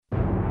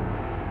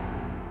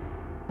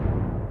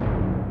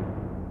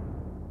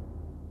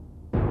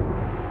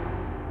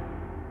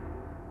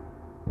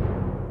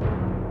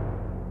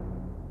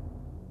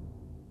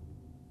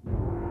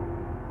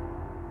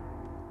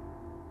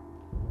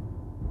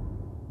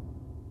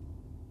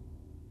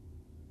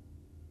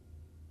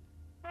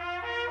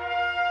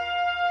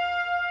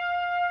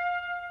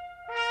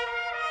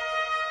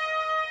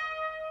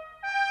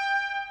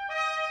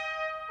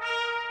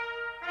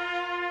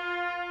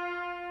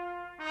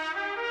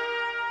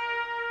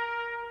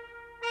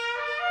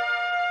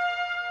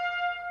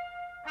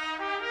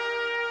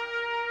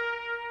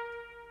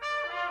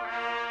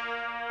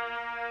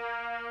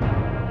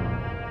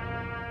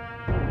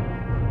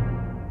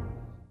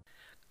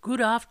Good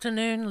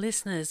afternoon,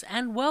 listeners,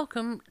 and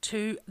welcome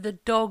to the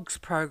Dogs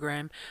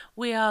program.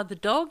 We are the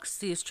Dogs,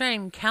 the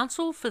Australian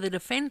Council for the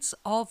Defence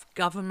of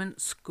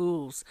Government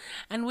Schools,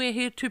 and we're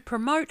here to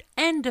promote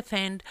and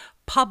defend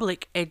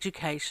public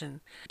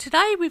education.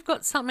 Today we've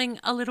got something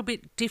a little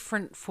bit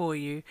different for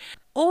you.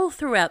 All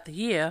throughout the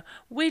year,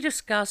 we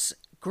discuss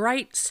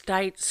great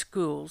state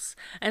schools,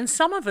 and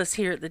some of us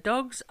here at the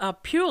Dogs are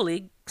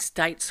purely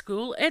state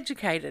school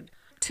educated.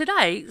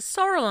 Today,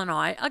 Sorrel and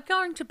I are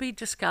going to be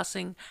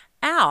discussing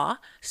our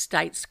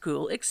state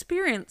school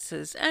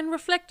experiences and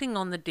reflecting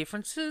on the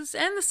differences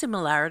and the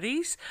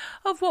similarities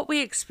of what we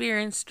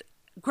experienced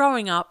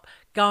growing up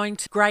going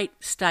to great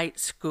state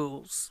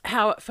schools,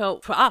 how it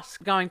felt for us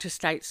going to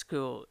state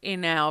school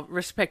in our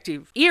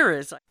respective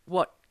eras,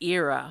 what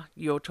era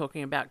you're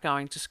talking about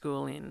going to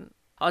school in.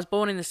 I was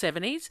born in the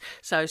 70s,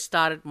 so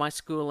started my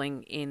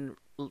schooling in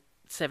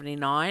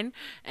 79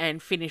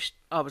 and finished,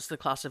 I was the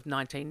class of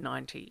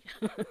 1990.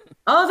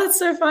 Oh, that's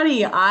so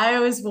funny. I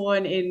was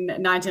born in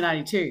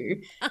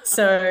 1992.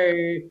 So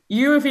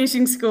you were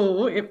finishing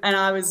school and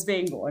I was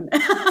being born.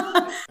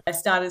 I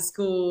started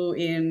school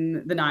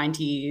in the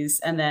 90s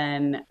and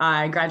then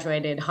I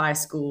graduated high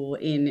school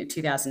in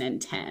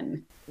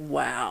 2010.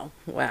 Wow.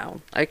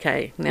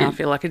 Okay, now I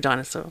feel like a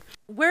dinosaur.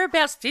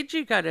 Whereabouts did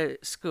you go to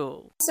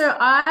school? So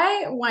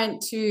I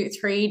went to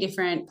three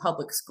different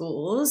public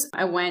schools.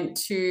 I went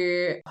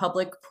to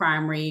public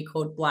primary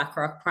called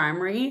Blackrock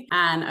Primary,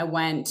 and I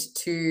went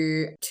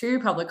to two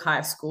public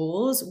high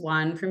schools,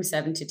 one from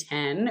 7 to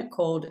 10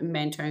 called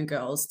Mentone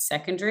Girls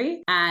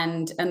Secondary,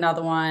 and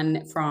another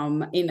one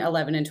from in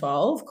 11 and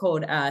 12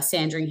 called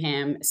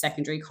Sandringham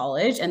Secondary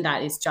College, and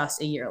that is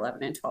just a year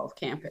 11 and 12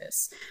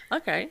 campus.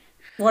 Okay.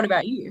 What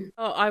about you?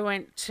 Oh, I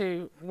went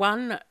to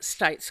one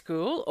state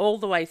school all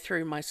the way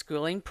through my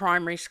schooling,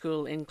 primary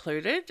school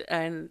included,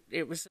 and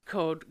it was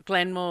called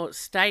Glenmore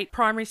State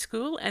Primary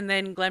School and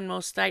then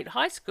Glenmore State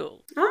High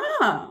School.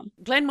 Ah,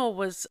 Glenmore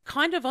was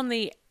kind of on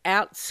the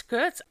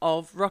outskirts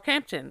of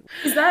Rockhampton.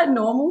 is that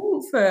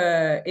normal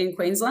for in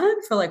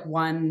Queensland for like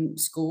one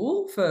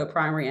school for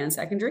primary and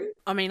secondary?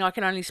 I mean, I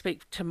can only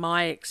speak to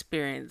my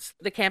experience.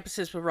 The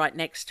campuses were right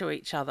next to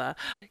each other.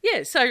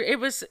 Yeah, so it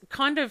was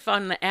kind of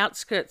on the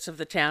outskirts of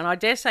the town. I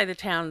dare say the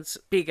town's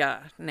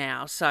bigger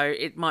now, so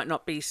it might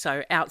not be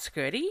so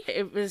outskirty.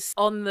 It was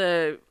on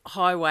the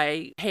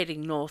highway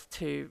heading north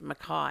to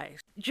Mackay.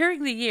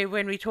 During the year,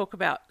 when we talk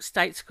about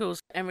state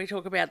schools and we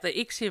talk about the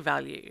ICSEA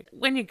value,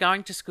 when you're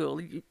going to school,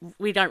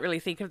 we don't really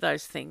think of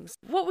those things.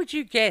 What would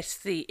you guess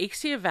the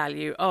ICSEA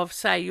value of,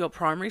 say, your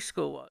primary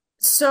school was?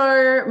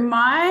 So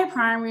my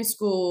primary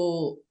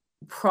school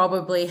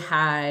probably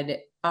had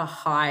a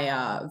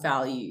higher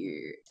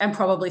value and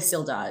probably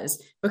still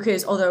does,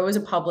 because although it was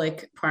a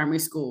public primary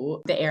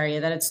school, the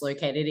area that it's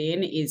located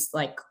in is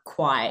like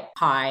quite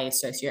high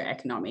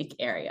socioeconomic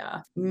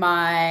area.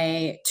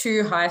 My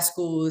two high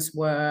schools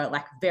were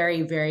like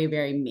very, very,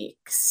 very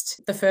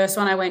mixed. The first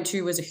one I went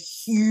to was a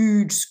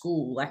huge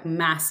school, like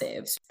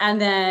massive. And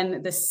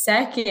then the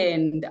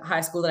second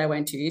high school that I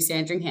went to,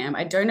 Sandringham,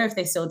 I don't know if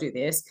they still do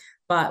this,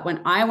 but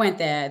when I went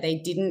there, they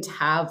didn't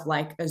have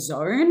like a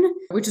zone,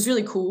 which is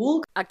really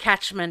cool. A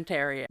catchment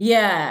area.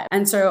 Yeah.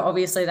 And so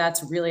obviously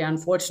that's really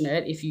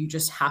unfortunate if you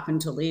just happen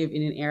to live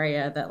in an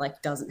area that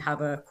like doesn't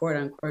have a quote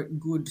unquote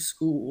good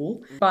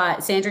school.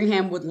 But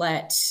Sandringham would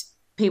let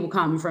people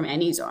come from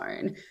any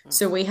zone.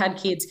 So we had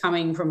kids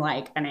coming from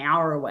like an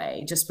hour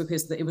away just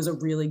because it was a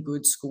really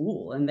good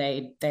school and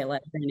they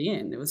let them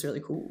in. It was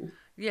really cool.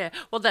 Yeah,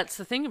 well, that's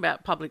the thing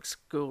about public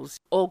schools.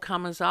 All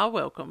comers are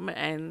welcome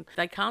and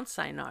they can't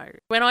say no.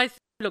 When I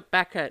look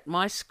back at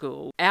my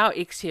school, our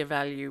ICSEA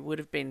value would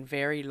have been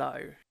very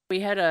low.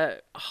 We had a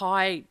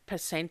high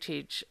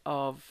percentage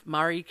of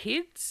Murri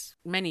kids,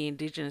 many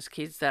Indigenous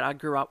kids that I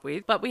grew up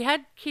with, but we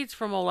had kids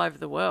from all over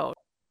the world.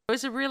 It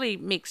was a really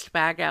mixed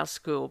bag, our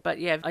school, but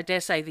yeah, I dare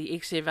say the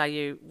ICSEA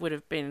value would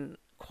have been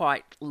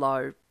quite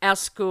low. Our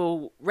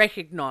school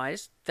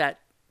recognised that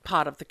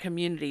part of the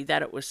community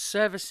that it was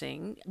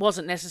servicing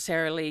wasn't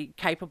necessarily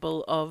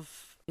capable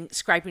of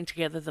scraping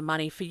together the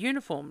money for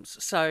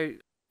uniforms. So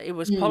it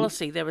was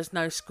policy. There was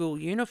no school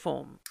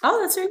uniform.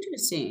 Oh, that's so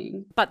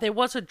interesting. But there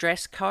was a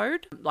dress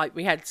code. Like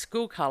we had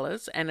school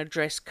colours and a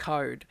dress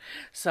code.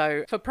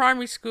 So for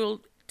primary school,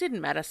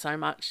 didn't matter so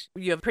much.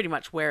 You're pretty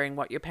much wearing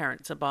what your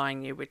parents are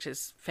buying you, which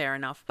is fair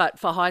enough. But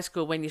for high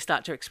school, when you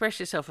start to express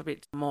yourself a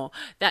bit more,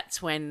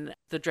 that's when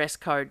the dress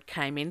code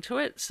came into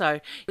it. So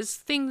it was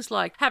things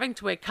like having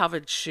to wear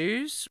covered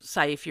shoes,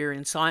 say if you're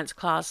in science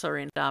class or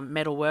in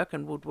metalwork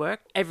and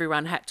woodwork,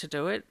 everyone had to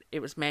do it. It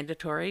was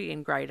mandatory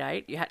in grade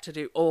 8. You had to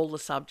do all the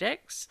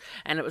subjects,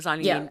 and it was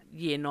only in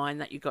year 9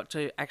 that you got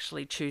to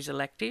actually choose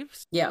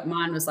electives. Yeah,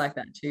 mine was like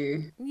that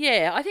too.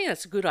 Yeah, I think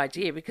that's a good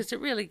idea because it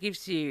really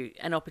gives you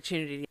an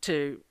opportunity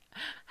to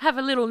have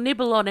a little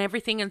nibble on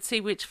everything and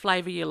see which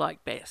flavour you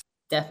like best.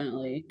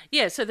 Definitely.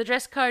 Yeah, so the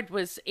dress code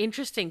was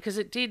interesting because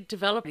it did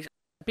develop.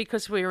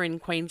 Because we were in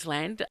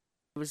Queensland,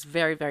 it was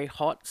very, very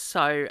hot,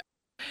 so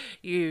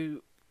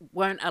you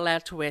weren't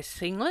allowed to wear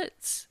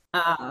singlets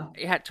Ah,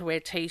 You had to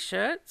wear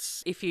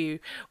T-shirts. If you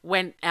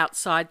went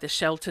outside the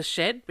shelter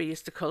shed, we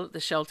used to call it the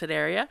sheltered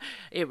area,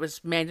 it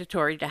was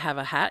mandatory to have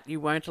a hat. You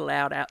weren't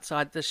allowed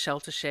outside the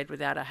shelter shed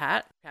without a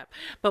hat.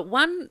 But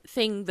one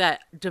thing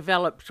that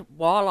developed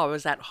while I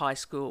was at high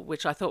school,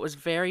 which I thought was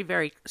very,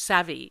 very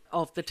savvy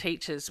of the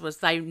teachers, was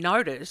they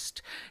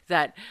noticed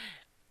that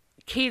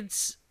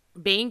kids,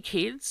 being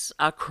kids,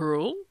 are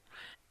cruel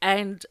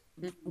and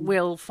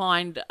will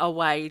find a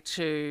way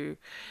to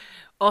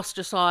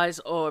ostracize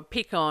or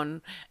pick on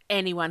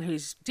anyone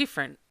who's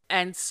different.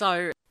 And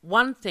so,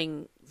 one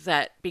thing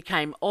that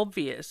became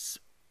obvious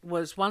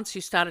was once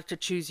you started to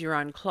choose your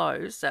own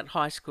clothes at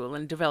high school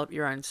and develop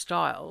your own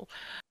style,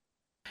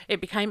 it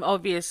became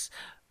obvious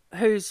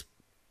whose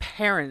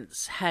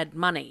parents had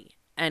money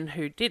and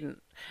who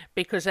didn't.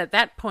 Because at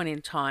that point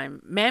in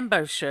time,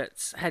 Mambo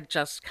shirts had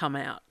just come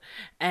out,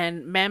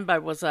 and Mambo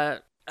was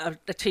a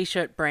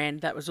t-shirt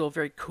brand that was all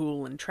very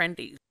cool and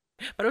trendy,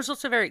 but it was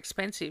also very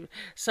expensive.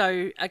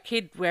 So a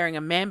kid wearing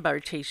a Mambo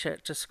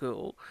t-shirt to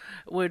school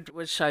would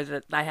show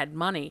that they had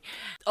money.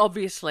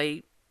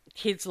 Obviously,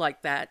 kids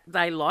like that,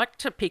 they like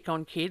to pick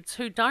on kids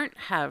who don't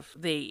have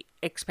the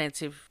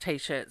expensive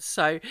t-shirts.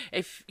 So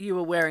if you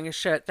were wearing a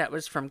shirt that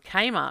was from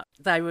Kmart,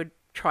 they would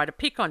try to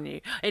pick on you.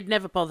 It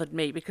never bothered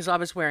me because I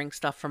was wearing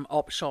stuff from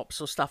op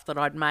shops or stuff that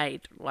I'd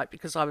made, like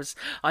because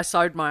I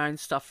sewed my own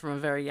stuff from a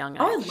very young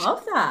oh, I age.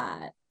 love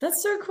that.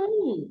 That's so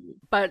cool.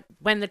 But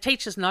when the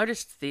teachers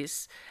noticed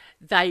this,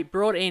 they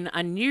brought in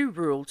a new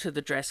rule to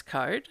the dress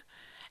code,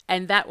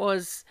 and that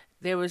was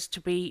there was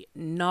to be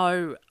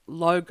no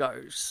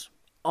logos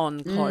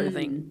on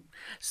clothing. Mm.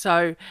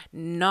 So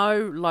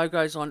no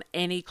logos on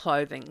any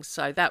clothing.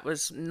 So that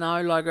was no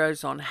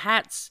logos on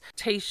hats,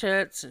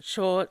 t-shirts and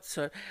shorts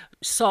or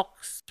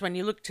socks. When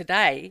you look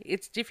today,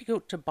 it's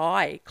difficult to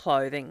buy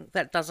clothing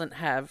that doesn't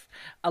have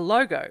a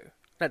logo,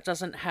 that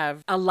doesn't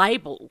have a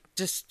label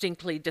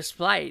distinctly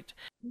displayed.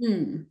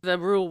 Mm. The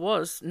rule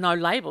was no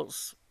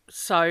labels.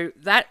 So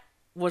that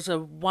was a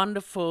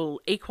wonderful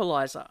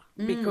equalizer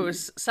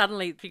because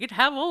suddenly you could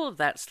have all of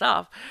that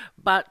stuff,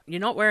 but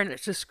you're not wearing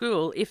it to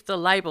school if the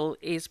label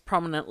is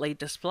prominently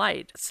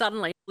displayed.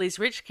 Suddenly, these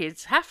rich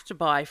kids have to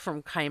buy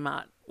from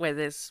Kmart where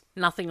there's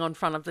nothing on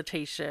front of the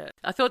t-shirt.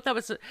 I thought that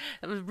was a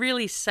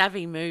really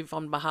savvy move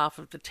on behalf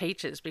of the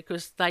teachers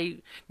because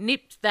they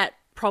nipped that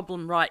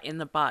problem right in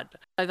the bud.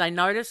 So they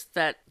noticed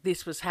that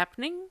this was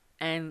happening,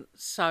 and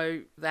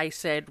so they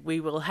said, we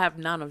will have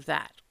none of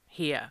that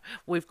here.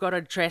 We've got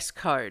a dress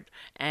code,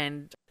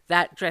 and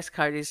that dress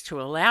code is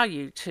to allow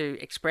you to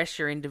express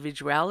your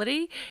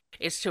individuality.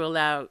 It's to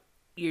allow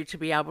you to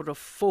be able to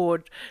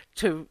afford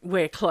to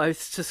wear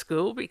clothes to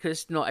school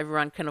because not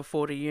everyone can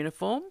afford a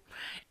uniform.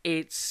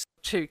 It's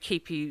to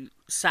keep you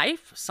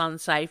safe, sun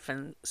safe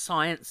and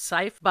science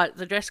safe, but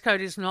the dress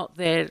code is not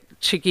there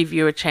to give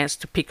you a chance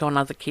to pick on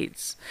other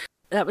kids.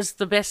 That was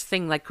the best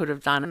thing they could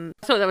have done. And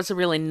I thought that was a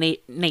really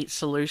neat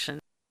solution.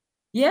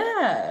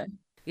 Yeah,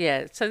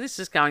 Yeah, so this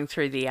is going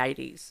through the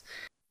 80s.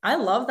 I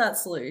love that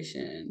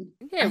solution.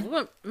 Yeah,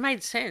 well, it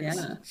made sense.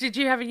 Yeah. Did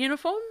you have a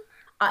uniform?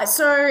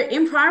 So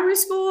in primary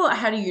school, I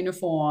had a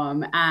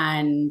uniform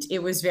and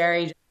it was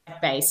very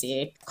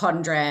basic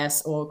cotton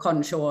dress or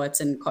cotton shorts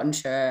and cotton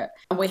shirt.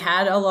 And we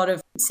had a lot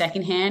of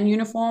secondhand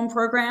uniform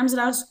programs at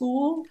our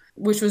school,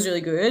 which was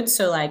really good.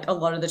 So, like, a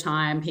lot of the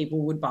time,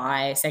 people would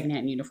buy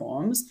secondhand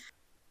uniforms,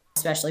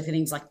 especially for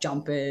things like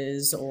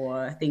jumpers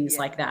or things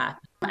like that.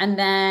 And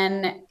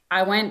then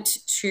I went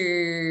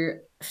to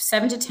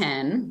 7 to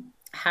 10,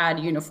 had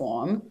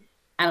uniform,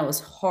 and it was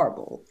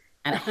horrible.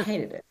 And I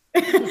hated it.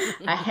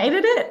 I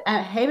hated it.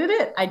 I hated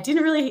it. I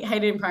didn't really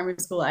hate it in primary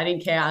school. I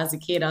didn't care. I was a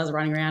kid. I was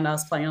running around. I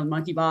was playing on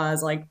monkey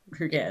bars. Like,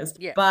 who cares?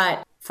 Yeah.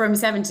 But from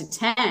 7 to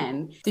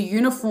 10, the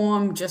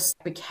uniform just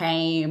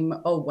became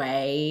a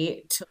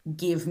way to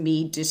give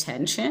me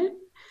detention.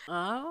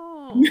 Oh.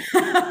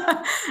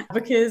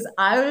 Because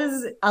I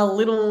was a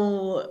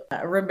little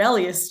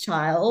rebellious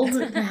child,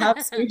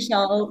 perhaps we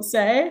shall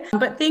say.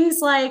 But things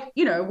like,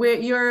 where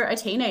you're a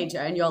teenager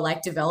and you're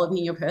like developing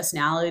your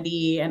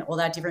personality and all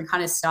that different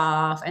kind of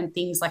stuff. And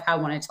things like I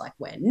wanted to like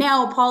wear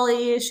nail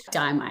polish,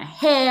 dye my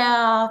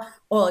hair,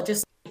 or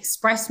just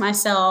express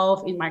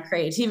myself in my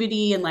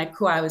creativity and like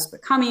who I was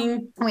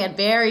becoming. And we had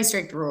very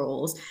strict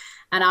rules.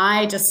 And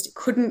I just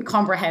couldn't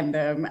comprehend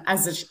them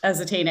as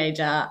a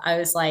teenager. I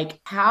was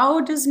like, how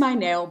does my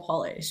nail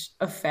polish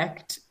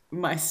affect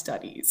my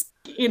studies?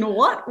 In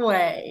what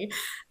way?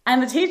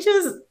 And the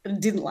teachers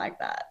didn't like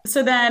that.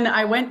 So then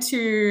I went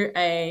to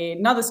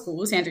another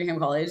school, Sandringham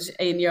College,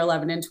 in year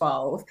 11 and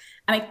 12.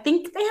 And I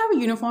think they have a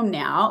uniform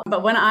now.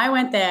 But when I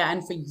went there,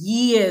 and for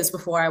years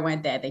before I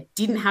went there, they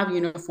didn't have a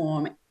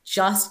uniform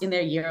just in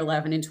their year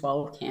 11 and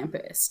 12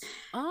 campus.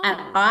 Oh. And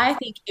I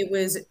think it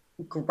was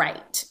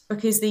great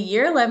because the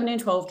year 11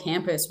 and 12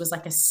 campus was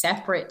like a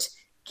separate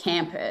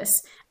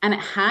campus and it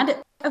had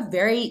a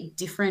very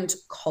different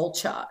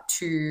culture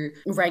to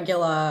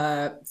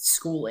regular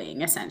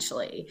schooling.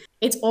 Essentially,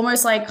 it's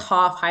almost like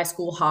half high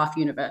school, half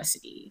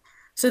university.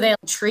 So they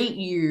treat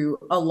you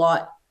a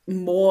lot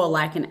more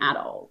like an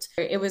adult.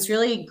 It was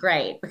really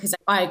great because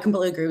I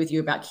completely agree with you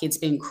about kids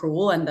being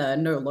cruel, and the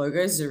no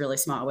logos is a really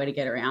smart way to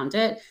get around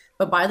it.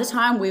 But by the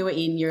time we were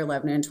in year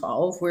 11 and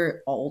 12,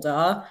 we're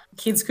older,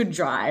 kids could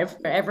drive,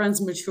 everyone's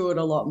matured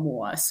a lot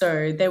more.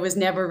 So there was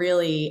never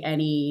really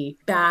any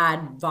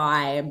bad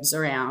vibes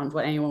around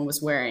what anyone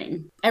was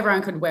wearing.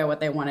 Everyone could wear what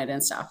they wanted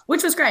and stuff,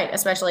 which was great,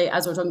 especially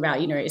as we're talking about,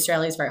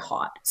 Australia is very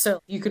hot. So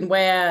you can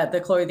wear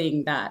the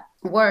clothing that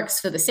works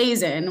for the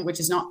season, which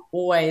is not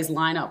always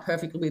line up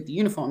perfectly with the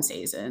uniform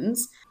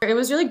seasons. It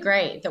was really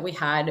great that we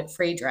had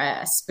free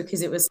dress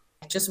because it was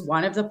just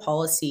one of the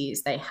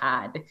policies they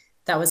had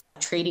that was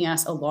treating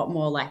us a lot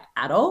more like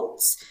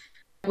adults.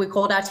 We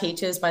called our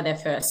teachers by their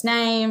first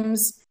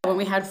names. When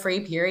we had free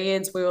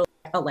periods, we were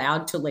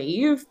allowed to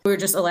leave. We were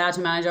just allowed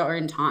to manage our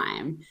own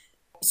time.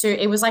 So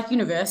it was like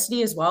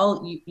university as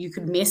well. You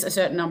could miss a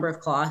certain number of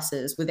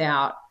classes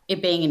without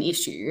it being an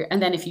issue.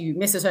 And then if you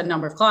miss a certain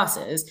number of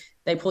classes,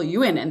 they pull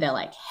you in and they're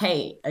like,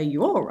 hey, are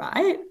you all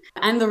right?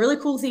 And the really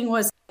cool thing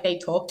was they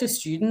talked to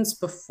students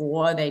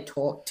before they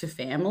talked to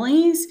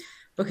families,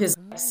 because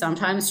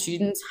sometimes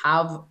students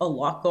have a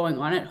lot going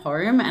on at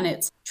home and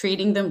it's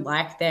treating them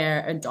like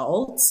they're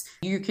adults.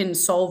 You can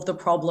solve the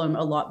problem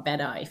a lot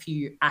better if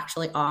you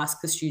actually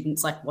ask the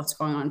students like what's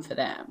going on for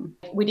them.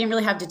 We didn't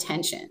really have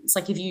detentions.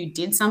 Like if you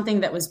did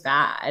something that was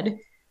bad,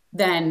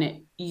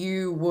 then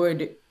you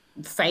would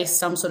face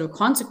some sort of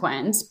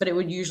consequence, but it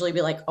would usually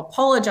be like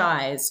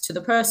apologize to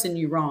the person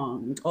you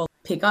wronged or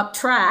pick up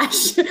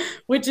trash,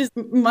 which is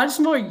much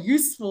more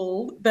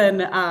useful than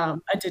a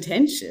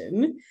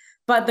detention.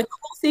 But the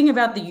cool thing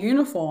about the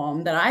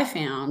uniform that I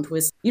found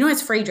was,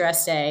 it's free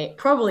dress day.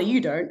 Probably you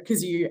don't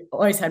because you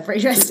always had free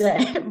dress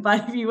day.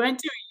 But if you went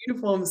to a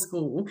uniform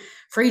school,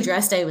 free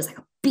dress day was like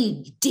a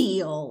big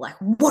deal. Like,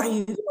 what are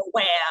you going to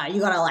wear?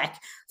 You got to like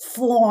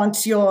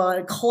flaunt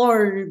your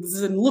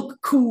clothes and look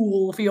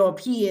cool for your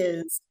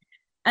peers.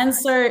 And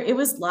so it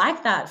was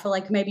like that for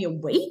like maybe a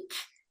week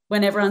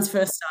when everyone's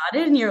first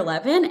started in year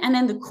 11. And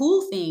then the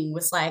cool thing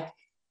was like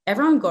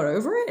everyone got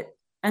over it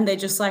and they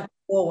just like,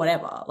 or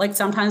whatever. Like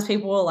sometimes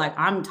people were like,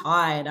 I'm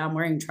tired, I'm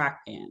wearing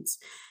track pants.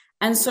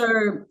 And so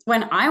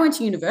when I went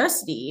to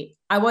university,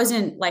 I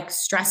wasn't like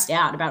stressed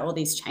out about all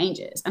these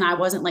changes. And I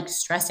wasn't like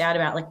stressed out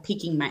about like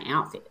picking my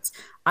outfits.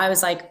 I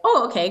was like,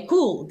 oh, okay,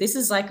 cool. This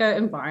is like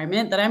an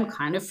environment that I'm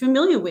kind of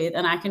familiar with.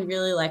 And I can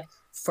really like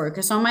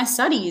focus on my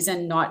studies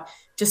and not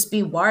just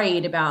be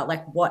worried about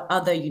like what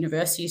other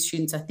university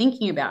students are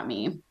thinking about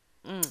me.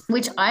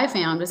 Which I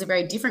found was a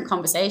very different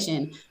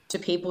conversation to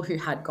people who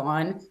had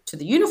gone to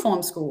the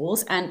uniform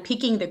schools, and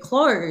picking the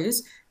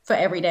clothes for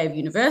every day of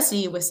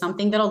university was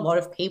something that a lot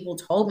of people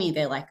told me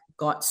they like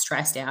got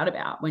stressed out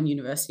about when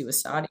university was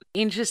starting.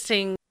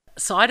 Interesting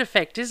side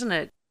effect, isn't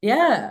it?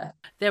 Yeah.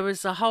 There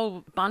was a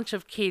whole bunch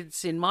of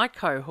kids in my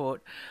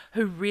cohort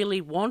who really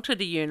wanted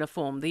a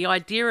uniform. The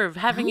idea of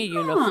having a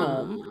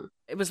uniform,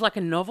 it was like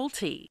a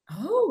novelty.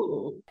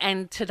 Oh.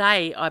 And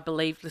today, I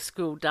believe the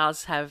school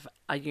does have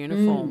a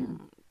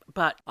uniform,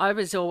 but I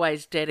was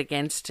always dead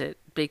against it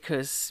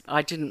because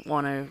I didn't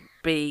want to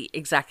be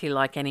exactly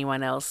like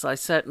anyone else. I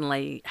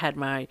certainly had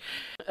my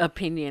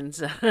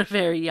opinions at a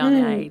very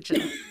young age.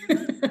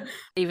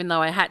 Even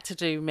though I had to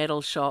do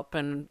metal shop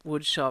and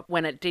wood shop,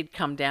 when it did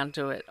come down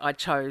to it, I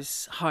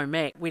chose home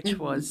ec, which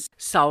was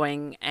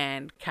sewing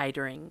and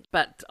catering.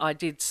 But I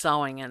did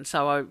sewing, and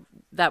so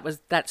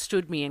that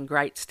stood me in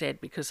great stead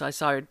because I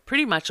sewed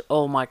pretty much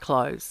all my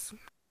clothes.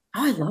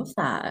 Oh, I love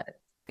that.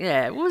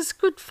 Yeah, it was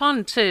good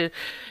fun to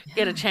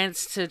get a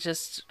chance to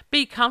just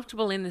be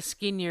comfortable in the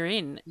skin you're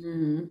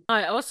in.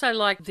 I also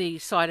like the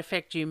side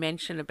effect you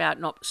mentioned about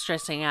not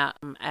stressing out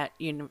at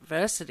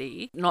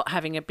university, not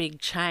having a big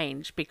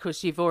change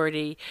because you've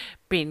already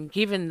been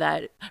given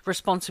that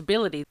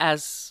responsibility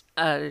as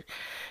a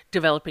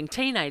developing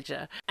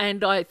teenager.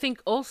 And I think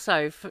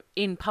also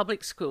in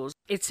public schools,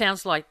 it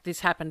sounds like this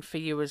happened for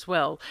you as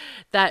well,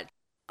 that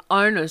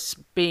onus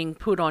being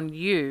put on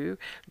you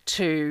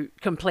to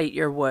complete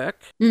your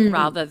work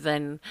rather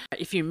than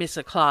if you miss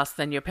a class,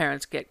 then your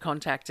parents get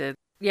contacted.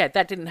 Yeah,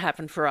 that didn't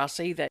happen for us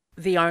either.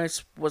 The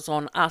onus was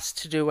on us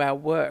to do our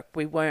work.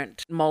 We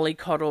weren't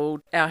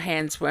mollycoddled. Our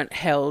hands weren't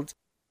held.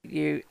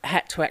 You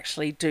had to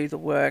actually do the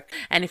work.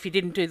 And if you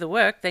didn't do the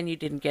work, then you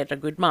didn't get a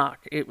good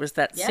mark. It was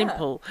that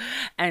simple.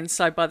 And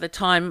so by the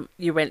time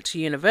you went to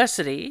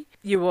university,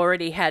 you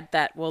already had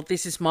that, well,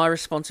 this is my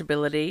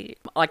responsibility.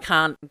 I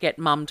can't get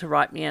mum to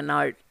write me a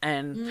note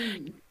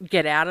and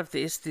get out of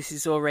this. This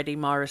is already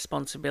my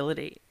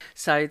responsibility.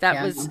 So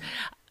that was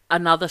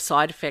another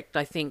side effect,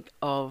 I think,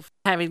 of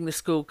having the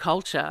school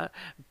culture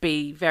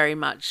be very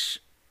much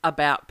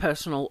about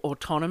personal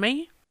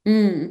autonomy.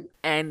 And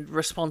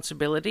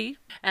responsibility.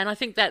 And I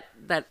think that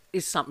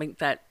is something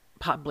that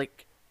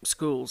public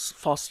schools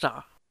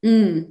foster.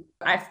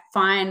 I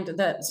find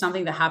that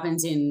something that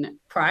happens in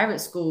private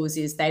schools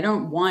is they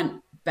don't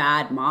want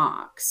bad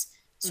marks.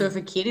 So if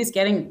a kid is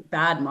getting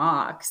bad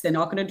marks, they're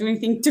not going to do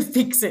anything to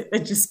fix it.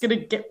 They're just going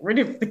to get rid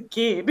of the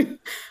kid,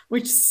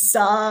 which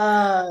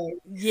sucks.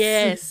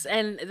 Yes,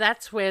 and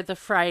that's where the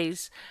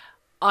phrase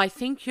I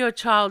think your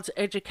child's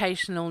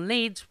educational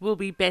needs will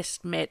be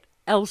best met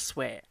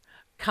elsewhere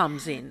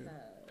comes in.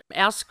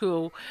 Our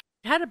school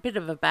had a bit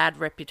of a bad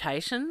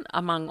reputation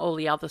among all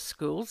the other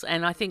schools,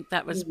 and I think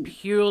that was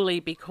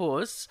purely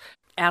because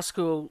our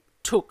school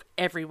took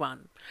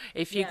everyone.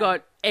 If you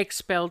got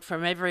expelled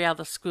from every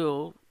other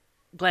school,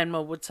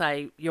 Glenmore would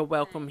say, you're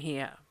welcome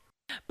here.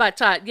 But,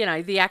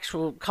 the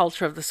actual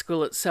culture of the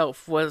school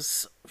itself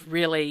was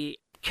really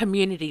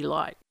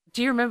community-like.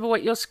 Do you remember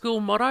what your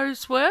school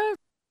mottos were?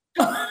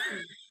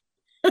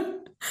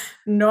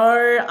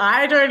 No,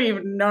 I don't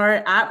even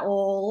know at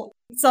all.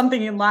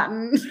 Something in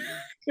Latin.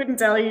 Couldn't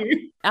tell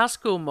you. Our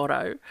school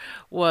motto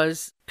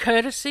was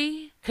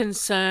courtesy,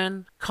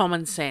 concern,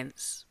 common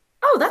sense.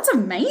 Oh, that's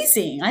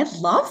amazing. I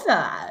love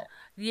that.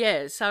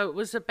 Yeah, so it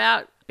was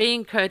about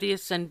being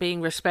courteous and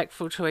being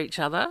respectful to each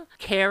other,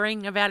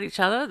 caring about each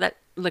other, that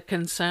the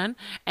concern,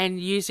 and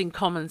using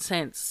common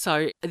sense.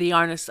 So the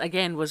onus,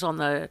 again, was on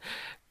the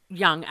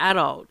young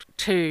adult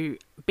to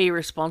be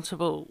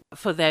responsible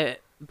for their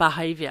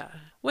behaviour.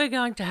 We're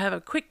going to have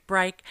a quick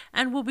break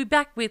and we'll be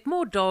back with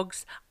more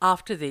dogs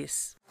after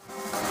this.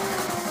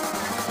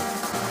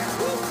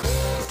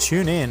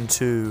 Tune in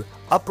to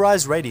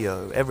Uprise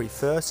Radio every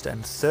first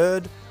and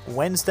third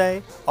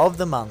Wednesday of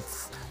the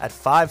month at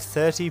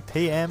 5:30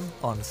 p.m.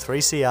 on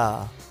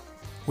 3CR.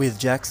 With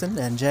Jackson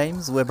and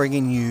James, we're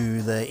bringing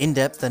you the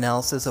in-depth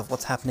analysis of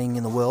what's happening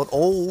in the world,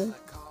 all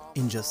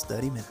in just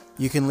 30 minutes.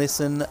 You can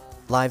listen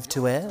live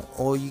to air,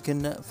 or you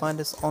can find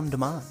us on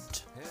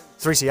demand.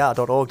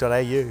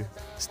 3cr.org.au.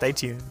 Stay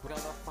tuned.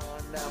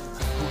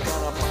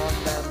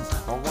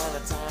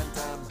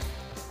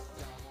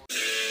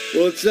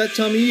 Well, it's that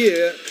time of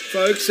year,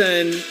 folks,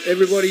 and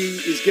everybody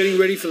is getting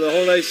ready for the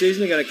holiday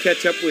season. They're going to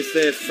catch up with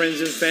their friends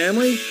and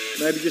family,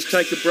 maybe just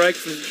take a break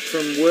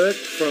from work,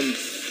 from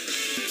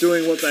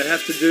doing what they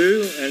have to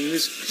do, and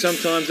this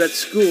sometimes at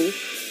school,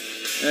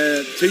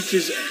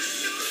 teachers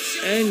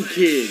and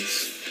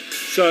kids.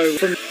 So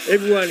from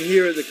everyone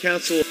here at the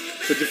Council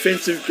for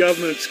Defensive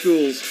Government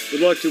Schools,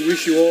 we'd like to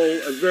wish you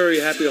all a very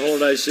happy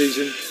holiday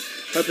season.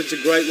 Hope it's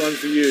a great one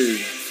for you.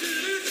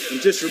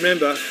 And just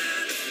remember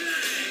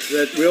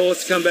that we all have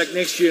to come back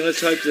next year, and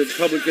let's hope that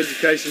public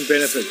education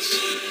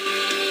benefits.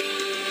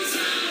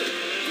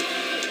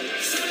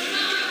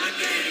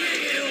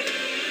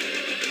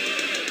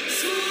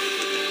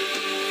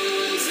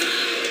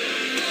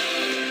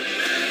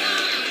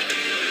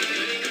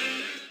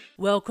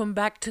 Welcome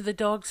back to the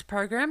Dogs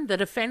program, the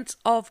Defence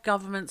of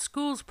Government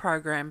Schools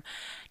program.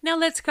 Now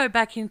let's go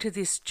back into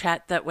this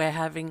chat that we're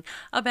having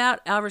about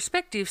our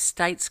respective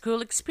state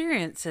school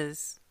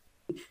experiences.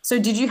 So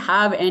did you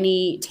have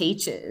any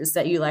teachers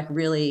that you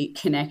really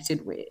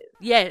connected with?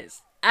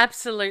 Yes,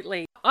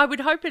 absolutely. I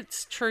would hope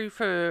it's true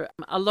for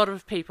a lot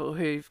of people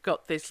who've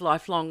got this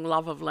lifelong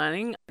love of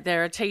learning.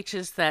 There are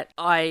teachers that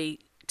I,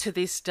 to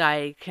this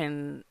day,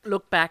 can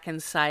look back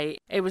and say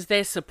it was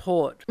their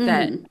support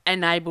that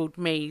enabled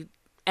me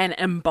and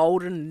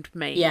emboldened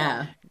me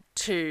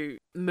to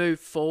move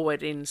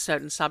forward in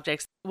certain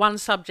subjects. One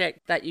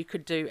subject that you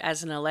could do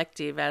as an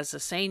elective as a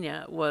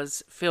senior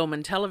was film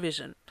and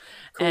television.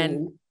 Cool.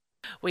 And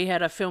we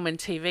had a film and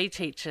TV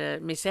teacher,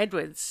 Miss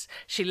Edwards.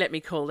 She let me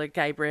call her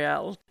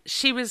Gabrielle.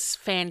 She was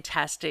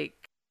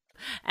fantastic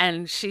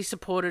and she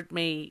supported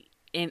me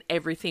in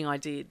everything I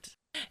did.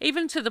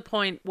 Even to the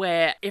point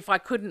where if I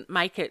couldn't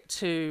make it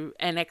to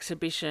an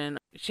exhibition,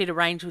 she'd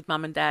arrange with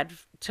mum and dad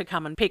to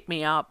come and pick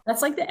me up.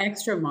 That's like the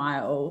extra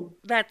mile.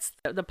 That's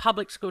the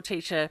public school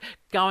teacher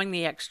going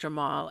the extra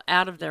mile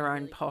out of their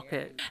own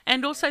pocket.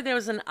 And also there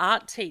was an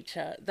art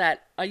teacher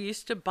that I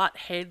used to butt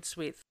heads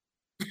with.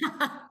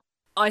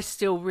 I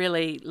still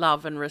really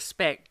love and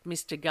respect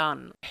Mr.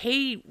 Gunn.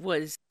 He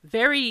was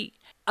very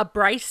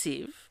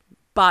abrasive,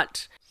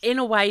 but in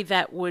a way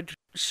that would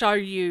show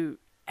you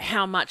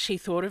how much he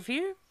thought of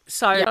you.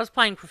 So I was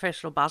playing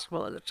professional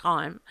basketball at the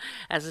time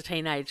as a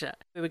teenager.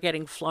 We were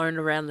getting flown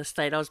around the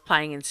state. I was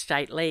playing in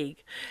state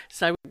league.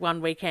 So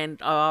one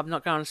weekend, I'm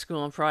not going to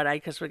school on Friday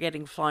because we're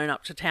getting flown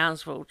up to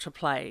Townsville to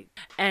play.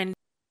 And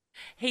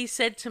he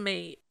said to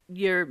me,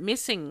 you're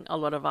missing a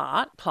lot of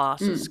art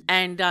classes.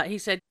 And he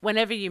said,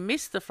 whenever you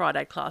miss the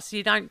Friday class,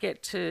 you don't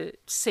get to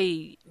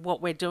see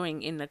what we're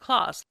doing in the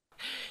class.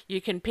 You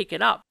can pick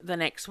it up the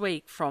next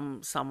week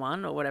from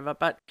someone or whatever,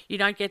 but you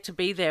don't get to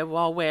be there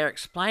while we're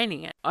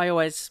explaining it. I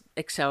always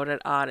excelled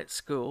at art at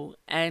school.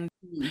 And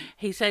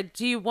he said,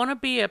 do you want to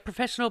be a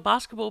professional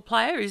basketball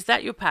player? Is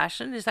that your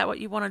passion? Is that what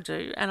you want to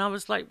do? And I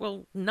was like,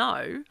 well,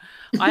 no,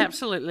 I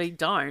absolutely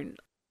don't.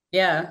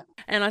 Yeah.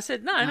 And I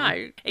said,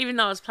 no. Even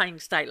though I was playing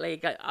state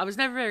league, I was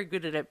never very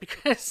good at it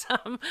because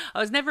I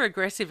was never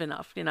aggressive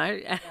enough,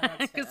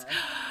 because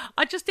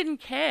I just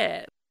didn't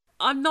care.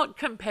 I'm not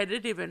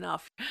competitive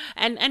enough.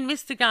 And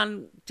Mr.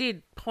 Gunn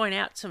did point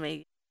out to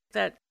me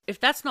that if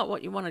that's not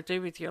what you want to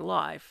do with your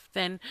life,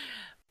 then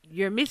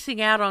you're missing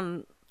out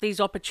on these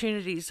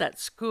opportunities at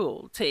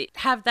school to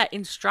have that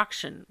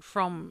instruction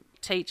from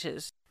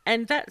teachers.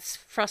 And that's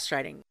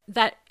frustrating.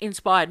 That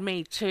inspired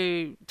me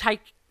to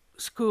take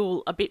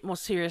school a bit more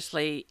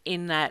seriously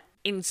in that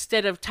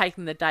instead of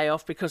taking the day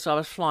off because I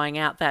was flying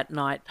out that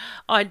night,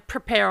 I'd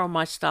prepare all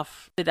my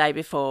stuff the day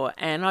before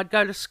and I'd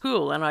go to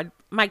school and I'd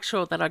make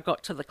sure that I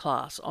got to the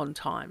class on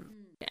time.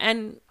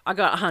 And I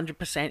got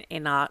 100%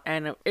 in art,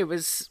 and it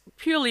was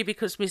purely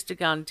because Mr.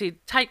 Gunn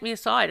did take me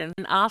aside and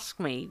ask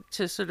me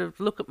to sort of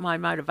look at my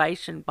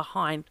motivation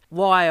behind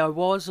why I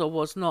was or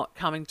was not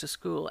coming to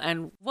school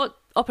and what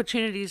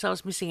opportunities I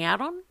was missing out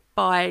on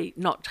by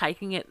not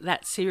taking it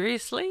that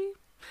seriously.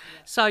 Yeah.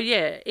 So,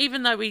 yeah,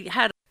 even though we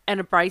had an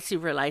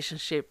abrasive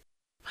relationship,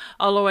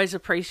 I'll always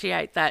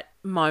appreciate that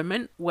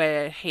moment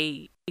where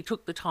he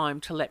took the time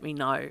to let me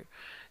know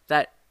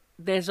that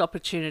there's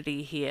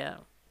opportunity here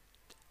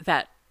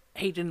that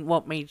he didn't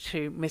want me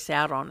to miss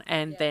out on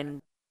and then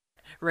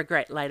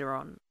regret later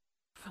on.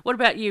 What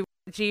about you?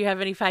 Do you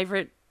have any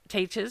favourite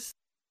teachers?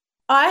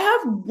 I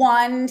have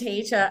one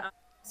teacher.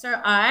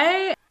 So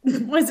I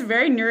was a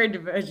very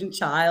neurodivergent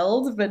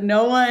child, but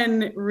no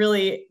one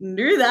really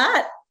knew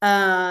that.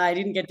 I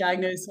didn't get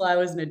diagnosed till I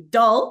was an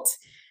adult.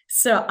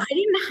 So I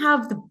didn't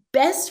have the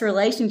best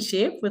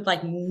relationship with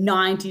like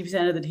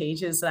 90% of the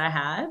teachers that I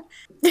had.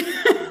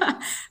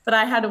 But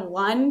I had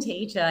one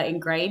teacher in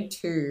grade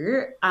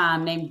 2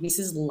 named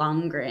Mrs.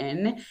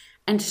 Lundgren,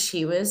 and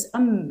she was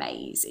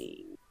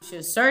amazing. She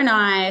was so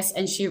nice,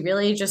 and she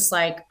really just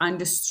like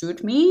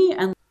understood me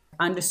and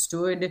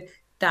understood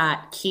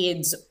that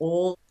kids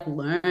all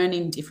learn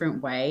in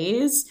different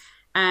ways.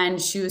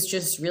 And she was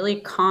just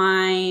really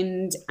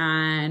kind,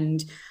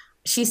 and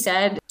she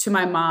said to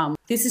my mum,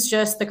 this is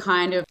just the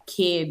kind of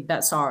kid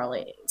that Sorrel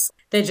is.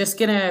 They're just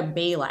going to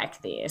be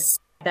like this,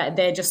 that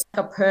they're just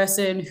like a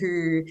person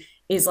who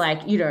is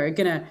like, you know,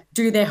 going to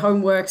do their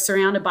homework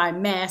surrounded by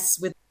mess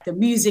with the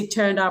music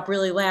turned up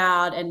really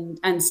loud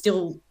and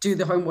still do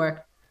the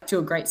homework to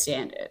a great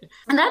standard.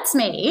 And that's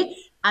me.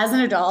 As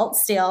an adult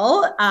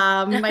still,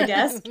 my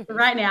desk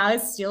right now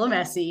is still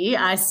messy.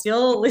 I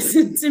still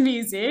listen to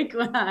music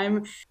when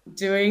I'm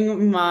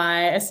doing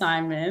my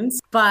assignments,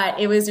 but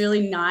it was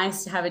really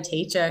nice to have a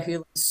teacher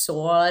who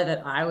saw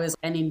that I was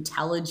an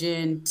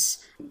intelligent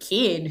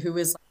kid who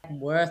was like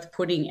worth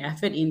putting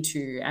effort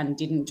into and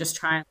didn't just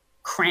try and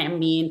cram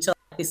me into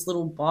this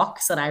little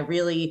box that I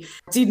really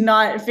did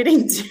not fit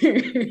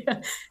into.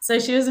 So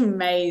she was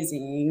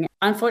amazing.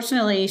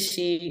 Unfortunately,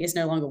 she is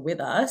no longer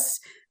with us,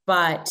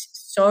 but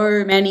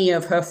so many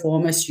of her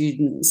former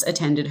students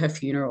attended her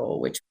funeral,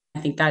 which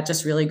I think that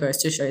just really goes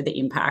to show the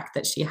impact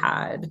that she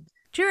had.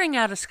 During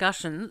our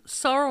discussion,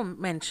 Sorrel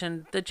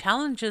mentioned the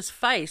challenges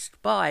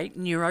faced by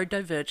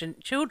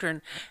neurodivergent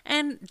children,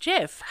 and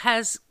Jeff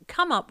has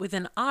come up with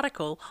an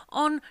article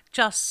on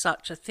just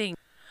such a thing.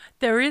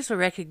 There is a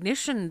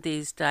recognition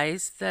these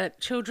days that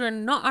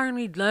children not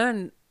only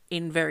learn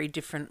in very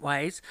different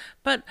ways,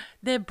 but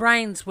their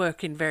brains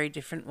work in very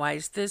different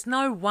ways. There's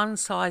no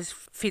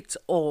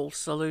one-size-fits-all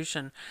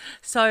solution.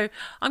 So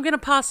I'm going to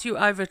pass you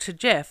over to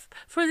Jeff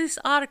for this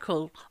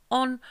article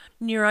on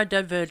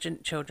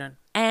neurodivergent children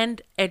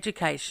and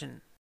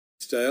education.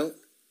 Dale,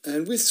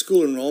 and with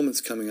school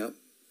enrolments coming up,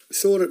 we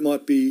thought it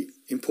might be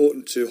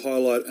important to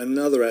highlight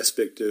another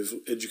aspect of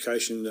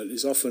education that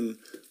is often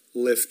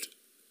left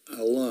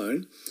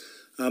alone.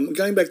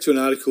 Going back to an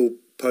article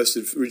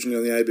posted originally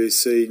on the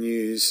ABC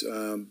News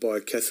by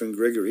Catherine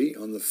Gregory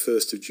on the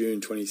 1st of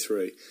June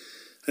 23.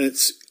 And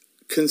it's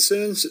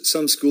concerns that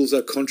some schools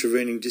are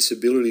contravening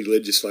disability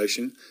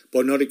legislation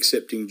by not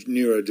accepting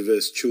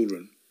neurodiverse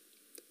children.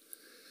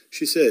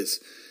 She says,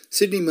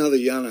 Sydney mother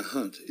Yana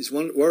Hunt is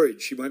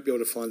worried she won't be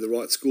able to find the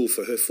right school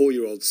for her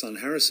 4-year-old son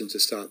Harrison to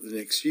start the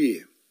next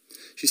year.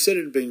 She said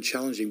it had been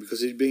challenging because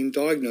he'd been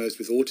diagnosed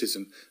with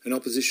autism, an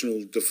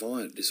oppositional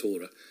defiant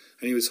disorder,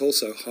 and he was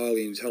also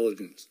highly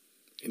intelligent.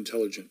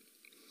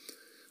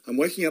 I'm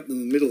waking up in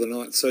the middle of the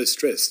night so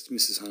stressed,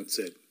 Mrs. Hunt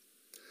said.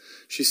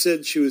 She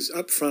said she was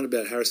upfront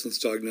about Harrison's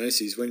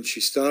diagnosis when she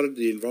started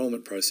the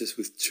enrolment process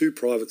with 2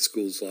 private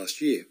schools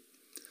last year.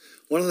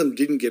 One of them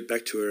didn't get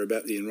back to her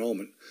about the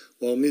enrolment,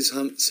 while Ms.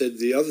 Hunt said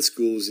the other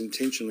school was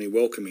intentionally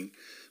welcoming,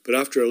 but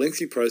after a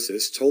lengthy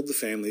process told the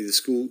family the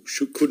school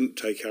couldn't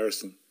take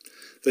Harrison.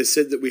 They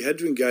said that we had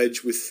to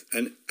engage with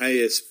an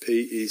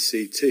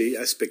ASPECT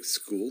aspect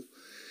school,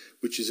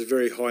 which is a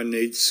very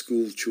high-needs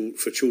school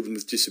for children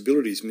with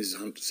disabilities, Mrs.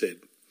 Hunt said.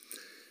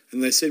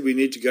 And they said we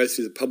need to go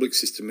through the public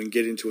system and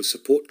get into a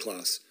support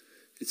class.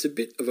 It's a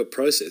bit of a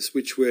process,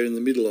 which we're in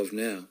the middle of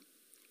now.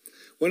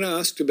 When I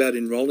asked about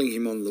enrolling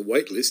him on the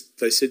wait list,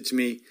 they said to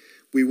me,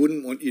 we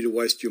wouldn't want you to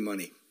waste your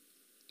money.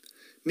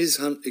 Ms.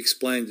 Hunt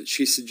explained that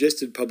she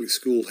suggested public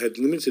school had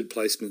limited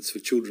placements for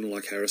children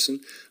like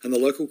Harrison, and the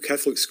local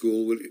Catholic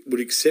school would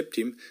accept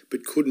him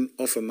but couldn't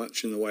offer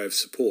much in the way of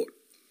support.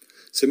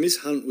 So Ms.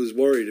 Hunt was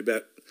worried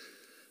about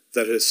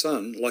that her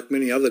son, like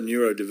many other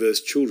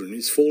neurodiverse children,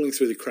 is falling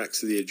through the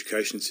cracks of the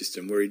education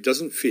system where he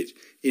doesn't fit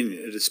in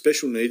at a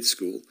special needs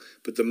school,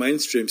 but the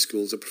mainstream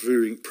schools are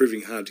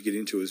proving hard to get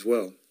into as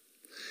well.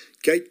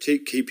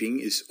 Gatekeeping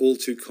is all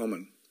too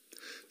common.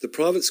 The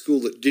private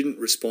school that didn't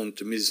respond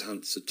to Ms.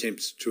 Hunt's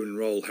attempts to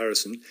enrol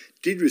Harrison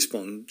did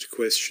respond to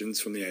questions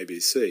from the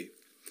ABC.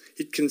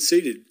 It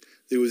conceded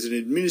there was an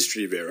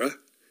administrative error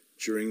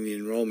during the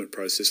enrolment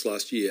process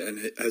last year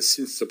and has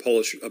since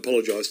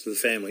apologised to the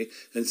family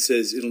and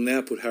says it'll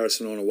now put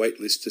Harrison on a wait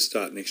list to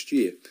start next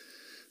year.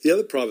 The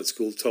other private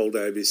school told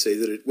ABC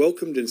that it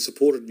welcomed and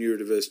supported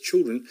neurodiverse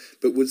children,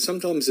 but would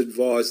sometimes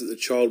advise that the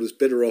child was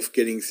better off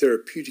getting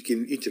therapeutic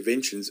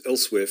interventions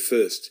elsewhere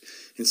first,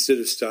 instead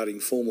of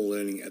starting formal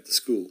learning at the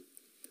school.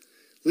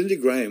 Linda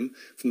Graham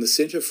from the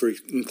Centre for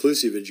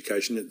Inclusive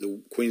Education at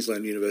the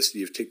Queensland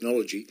University of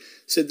Technology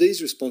said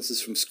these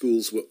responses from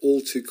schools were all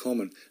too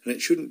common and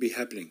it shouldn't be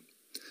happening.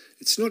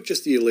 It's not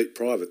just the elite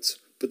privates,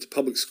 but the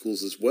public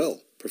schools as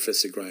well,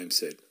 Professor Graham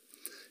said.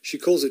 She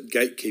calls it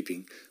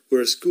gatekeeping,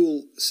 where a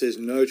school says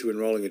no to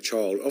enrolling a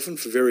child, often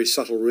for very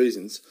subtle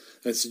reasons,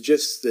 and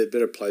suggests they're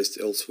better placed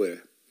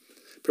elsewhere.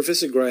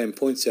 Professor Graham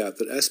points out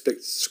that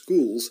aspect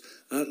schools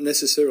aren't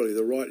necessarily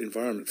the right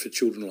environment for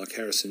children like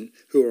Harrison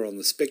who are on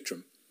the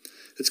spectrum.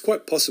 It's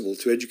quite possible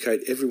to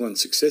educate everyone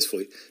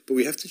successfully, but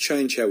we have to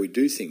change how we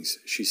do things,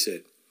 she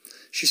said.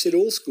 She said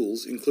all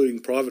schools,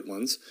 including private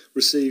ones,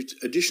 received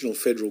additional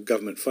federal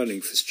government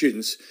funding for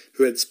students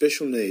who had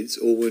special needs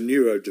or were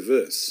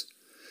neurodiverse.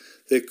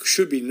 There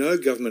should be no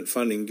government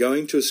funding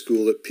going to a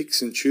school that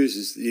picks and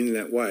chooses in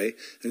that way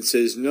and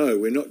says, no,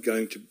 we're not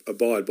going to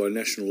abide by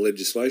national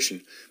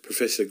legislation,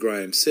 Professor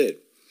Graham said.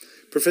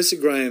 Professor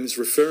Graham's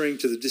referring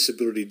to the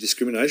disability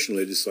discrimination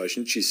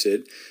legislation, she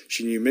said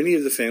she knew many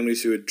of the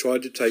families who had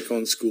tried to take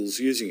on schools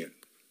using it.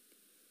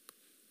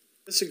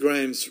 Professor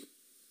Graham's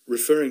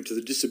referring to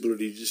the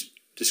disability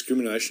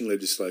discrimination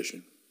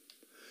legislation.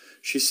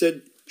 She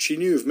said she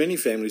knew of many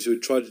families who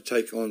had tried to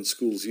take on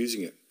schools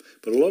using it,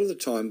 but a lot of the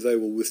time they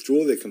will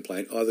withdraw their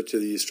complaint either to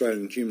the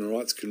Australian Human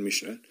Rights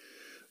Commissioner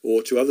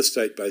or to other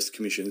state-based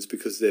commissions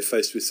because they're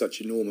faced with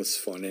such enormous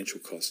financial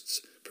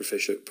costs,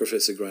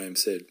 Professor Graham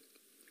said.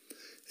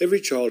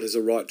 Every child has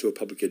a right to a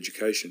public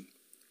education.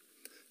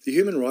 The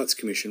Human Rights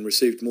Commission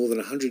received more than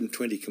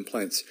 120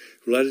 complaints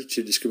related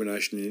to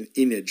discrimination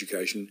in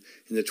education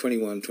in the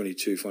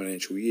 21-22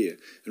 financial year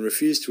and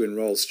refusal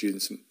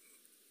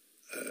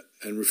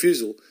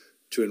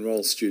to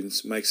enrol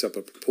students makes up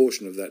a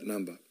proportion of that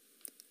number.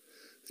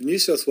 The New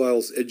South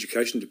Wales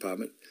Education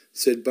Department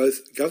said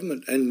both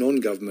government and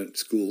non-government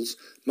schools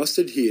must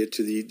adhere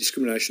to the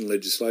discrimination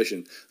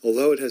legislation,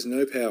 although it has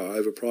no power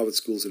over private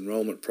schools'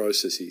 enrolment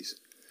processes.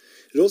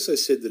 It also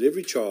said that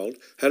every child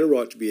had a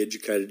right to be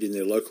educated in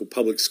their local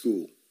public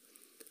school.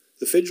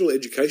 The Federal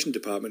Education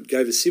Department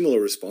gave a similar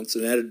response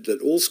and added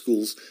that all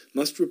schools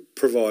must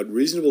provide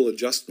reasonable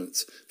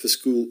adjustments for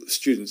school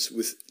students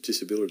with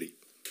disability.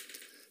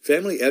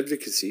 Family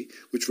Advocacy,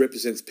 which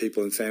represents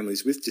people and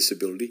families with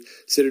disability,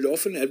 said it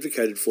often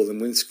advocated for them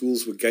when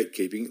schools were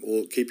gatekeeping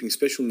or keeping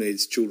special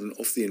needs children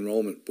off the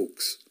enrolment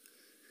books.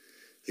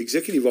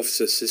 Executive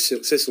Officer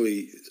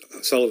Cecily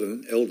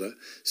Sullivan, Elder,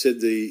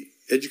 said the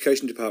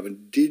Education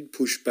Department did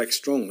push back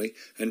strongly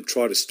and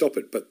try to stop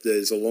it, but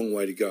there's a long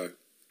way to go.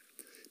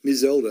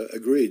 Ms Elder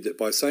agreed that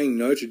by saying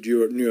no to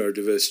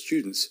neurodiverse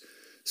students,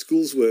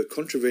 schools were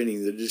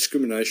contravening the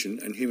discrimination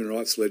and human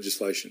rights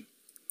legislation.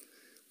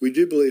 We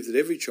do believe that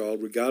every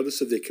child,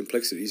 regardless of their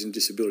complexities and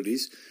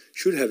disabilities,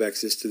 should have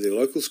access to their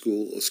local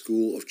school or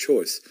school of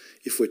choice,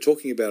 if we're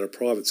talking about a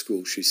private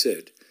school, she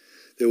said.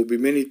 There will be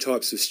many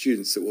types of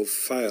students that will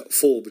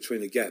fall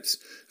between the gaps,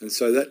 and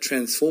so that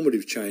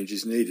transformative change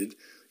is needed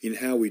in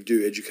how we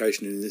do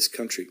education in this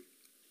country.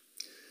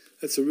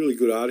 That's a really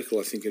good article,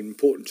 I think, and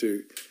important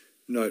to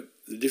note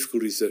the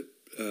difficulties that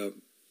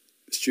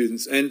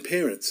students and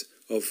parents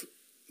of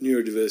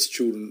neurodiverse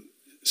children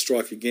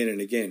strike again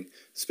and again.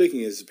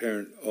 Speaking as a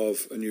parent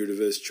of a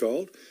neurodiverse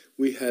child,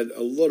 we had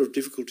a lot of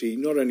difficulty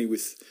not only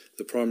with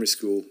the primary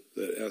school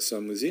that our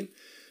son was in,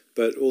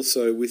 but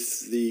also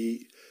with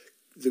the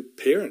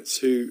parents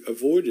who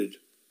avoided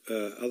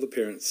other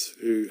parents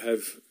who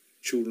have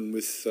children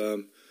with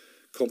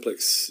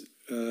complex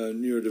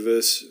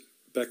neurodiverse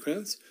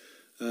backgrounds.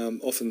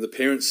 Often the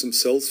parents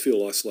themselves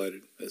feel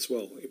isolated as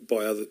well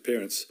by other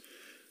parents.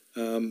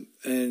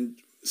 And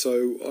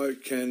so I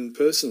can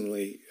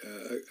personally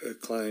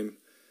claim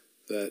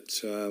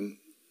that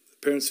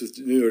parents with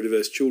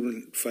neurodiverse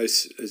children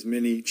face as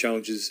many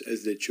challenges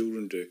as their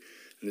children do,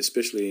 and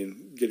especially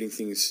in getting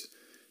things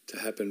to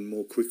happen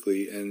more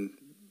quickly and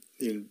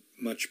in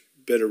much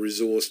better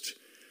resourced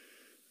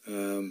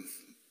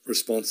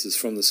responses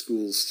from the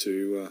schools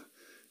to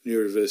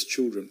neurodiverse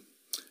children.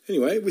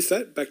 Anyway, with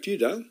that, back to you,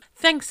 Dale.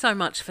 Thanks so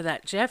much for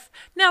that, Jeff.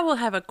 Now we'll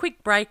have a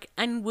quick break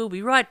and we'll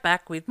be right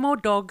back with more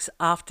dogs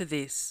after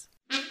this.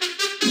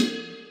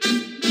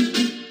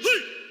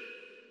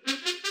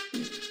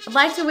 I'd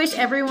like to wish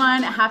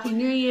everyone a happy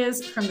New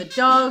Year's from the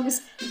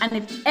dogs. And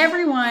if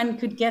everyone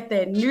could get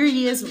their New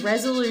Year's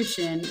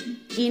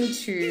resolution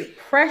into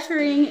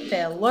pressuring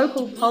their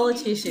local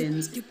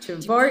politicians to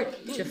vote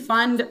to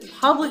fund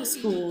public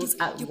schools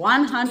at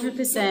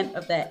 100%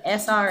 of their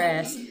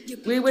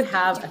SRS, we would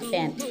have a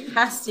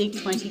fantastic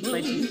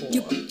 2024.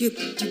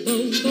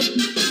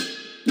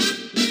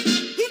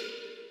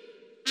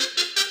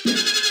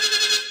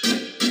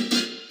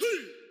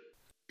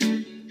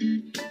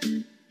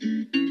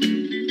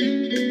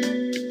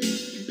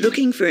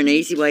 Looking for an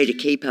easy way to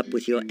keep up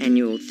with your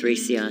annual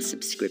 3CR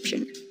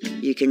subscription?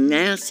 You can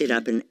now set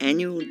up an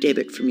annual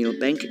debit from your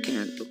bank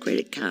account or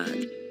credit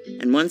card,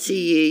 and once a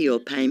year your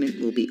payment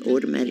will be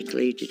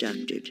automatically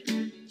deducted.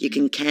 You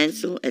can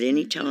cancel at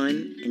any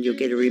time and you'll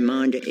get a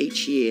reminder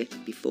each year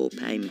before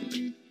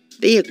payment.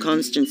 Be a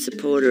constant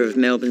supporter of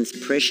Melbourne's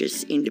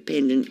precious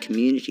independent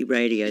community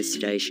radio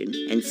station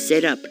and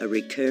set up a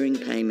recurring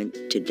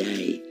payment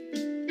today.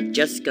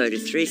 Just go to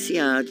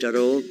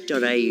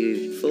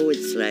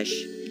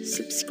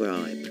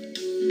 3cr.org.au/subscribe.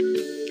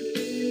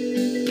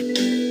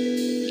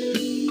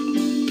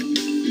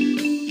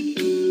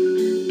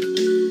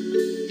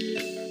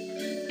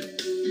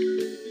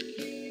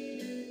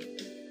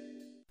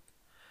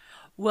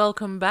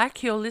 Welcome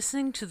back. You're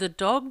listening to The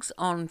Dogs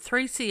on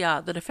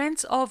 3CR, the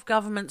Defence of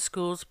Government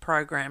Schools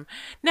program.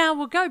 Now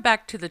we'll go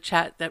back to the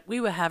chat that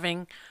we were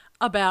having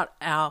about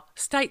our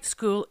state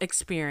school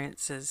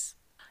experiences.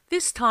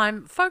 This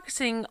time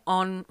focusing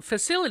on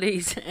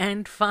facilities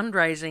and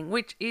fundraising,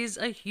 which is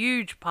a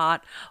huge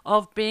part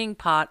of being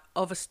part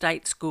of a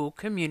state school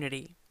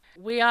community.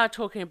 We are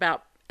talking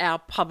about our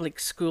public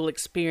school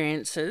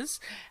experiences,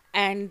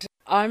 and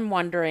I'm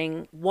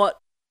wondering what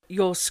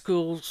your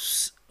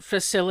school's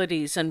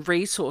facilities and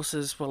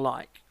resources were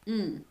like.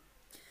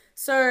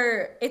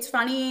 So it's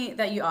funny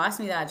that you asked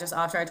me that just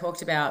after I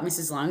talked about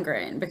Mrs.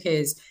 Lundgren,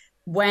 because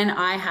when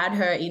I had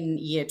her in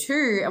year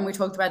 2 and we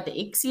talked about the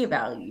ICSIA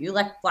value,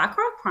 like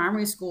Blackrock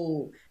Primary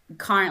School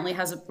currently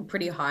has a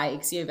pretty high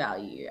ICSIA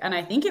value. And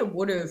I think it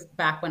would have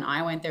back when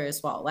I went there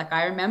as well. Like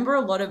I remember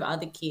a lot of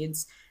other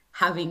kids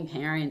having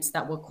parents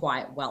that were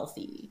quite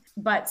wealthy,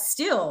 but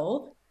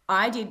still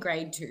I did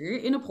grade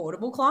 2 in a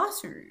portable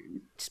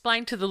classroom.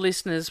 Explain to the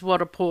listeners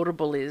what a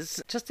portable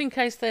is, just in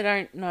case they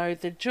don't know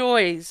the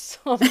joys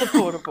of the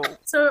portable.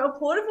 So a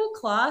portable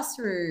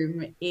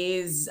classroom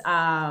is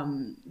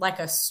like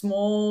a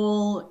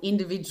small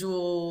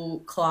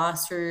individual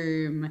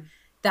classroom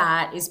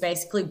that is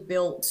basically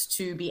built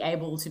to be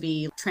able to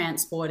be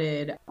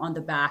transported on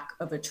the back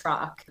of a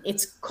truck.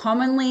 It's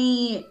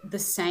commonly the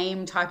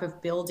same type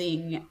of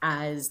building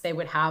as they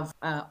would have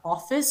an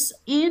office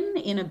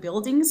in a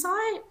building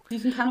site. You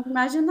can kind of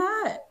imagine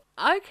that.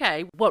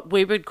 Okay, what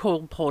we would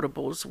call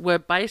portables were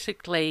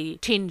basically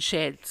tin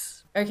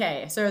sheds.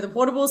 Okay, so the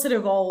portables had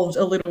evolved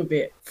a little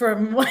bit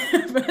from,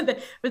 but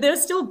they're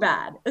still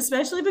bad,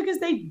 especially because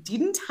they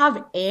didn't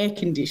have air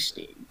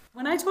conditioning.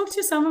 When I talk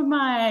to some of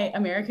my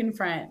American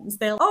friends,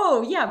 they're like,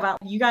 oh, yeah, but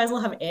you guys will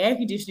have air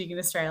conditioning in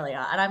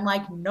Australia. And I'm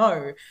like,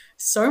 no,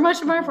 so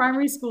much of my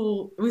primary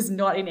school was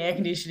not in air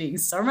conditioning.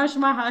 So much of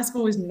my high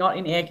school was not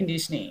in air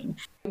conditioning.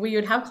 We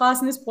would have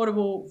class in this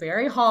portable,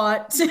 very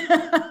hot.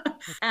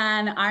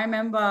 And I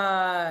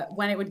remember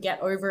when it would get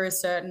over a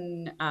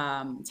certain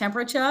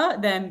temperature,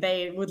 then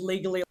they would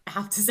legally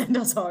have to send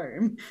us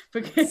home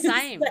because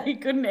they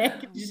couldn't air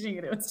conditioning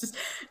it. It was just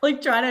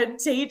like trying to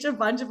teach a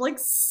bunch of like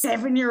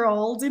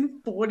 7-year-olds in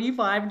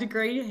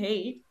 45-degree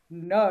heat.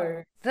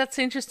 No. That's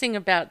interesting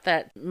about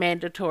that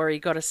mandatory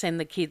got to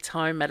send the kids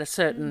home at a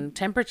certain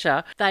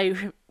temperature. They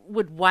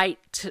would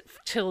wait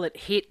till it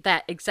hit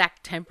that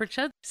exact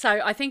temperature.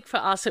 So I think for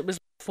us it was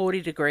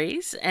 40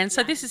 degrees. And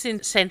so this is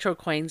in central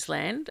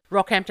Queensland.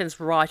 Rockhampton's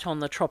right on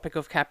the Tropic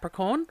of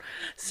Capricorn.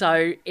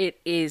 So it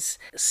is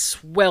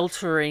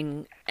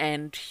sweltering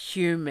and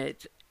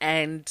humid.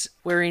 And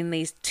we're in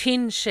these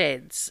tin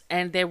sheds.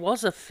 And there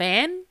was a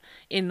fan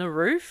in the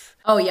roof.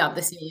 Oh, yeah,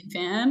 the ceiling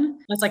fan.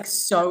 That's like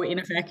so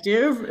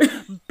ineffective.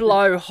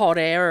 Blow hot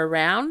air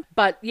around.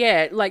 But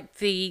yeah, like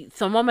the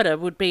thermometer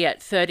would be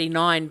at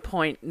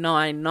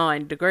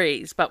 39.99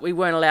 degrees, but we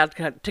weren't allowed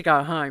to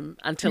go home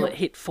until it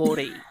hit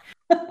 40.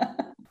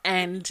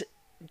 And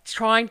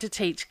trying to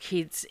teach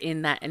kids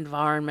in that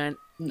environment,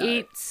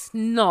 it's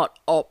not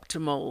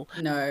optimal.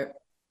 No.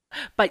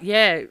 But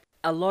yeah,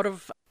 a lot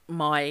of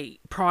my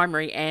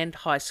primary and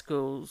high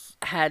schools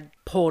had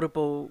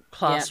portable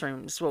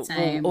classrooms or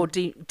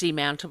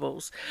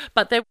demountables.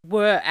 But there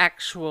were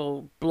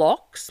actual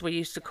blocks, we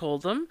used to call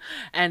them,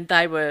 and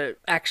they were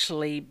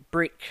actually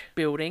brick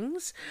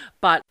buildings,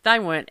 but they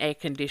weren't air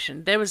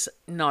conditioned. There was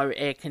no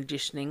air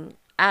conditioning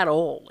at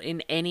all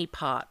in any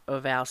part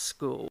of our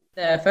school.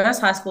 The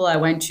first high school I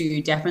went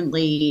to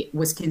definitely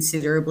was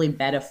considerably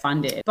better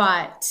funded.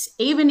 But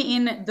even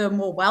in the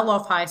more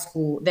well-off high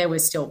school, there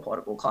was still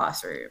portable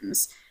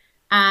classrooms.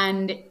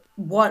 And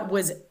what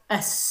was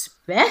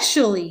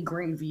especially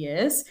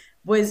grievous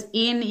was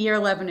in year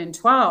 11 and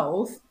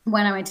 12,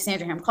 when I went to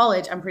Sandringham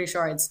College. I'm pretty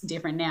sure it's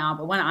different now,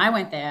 but when I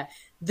went there,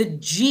 the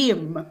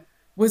gym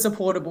was a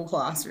portable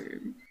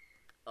classroom.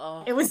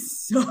 Oh. It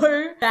was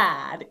so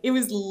bad. It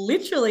was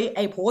literally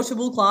a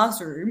portable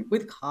classroom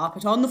with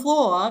carpet on the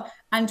floor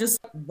and just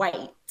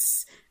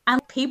weights.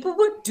 And people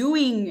were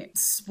doing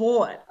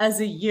sport as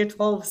a year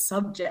 12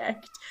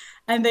 subject.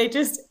 And they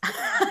just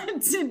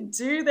had to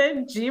do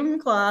their gym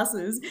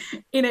classes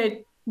in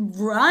a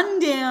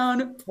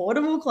rundown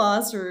portable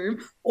classroom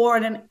or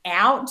in an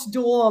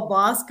outdoor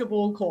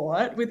basketball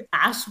court with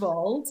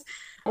asphalt.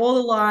 All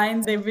the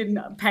lines, they've been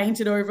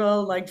painted over,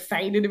 like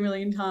faded a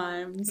million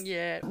times.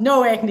 Yeah.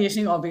 No air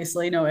conditioning,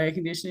 obviously, no air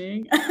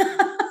conditioning.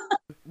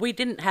 We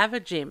didn't have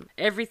a gym.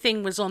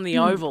 Everything was on the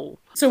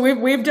oval. So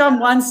we've done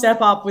one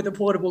step up with a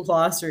portable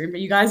classroom, but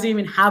you guys didn't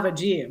even have a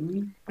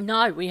gym.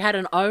 No, we had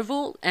an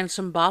oval and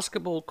some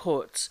basketball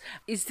courts.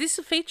 Is this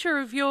a feature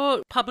of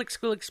your public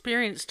school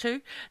experience too?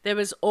 There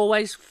was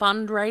always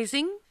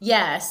fundraising.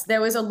 Yes,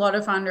 there was a lot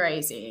of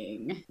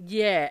fundraising.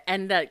 Yeah,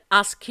 and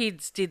us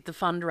kids did the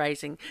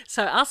fundraising.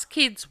 So us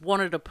kids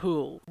wanted a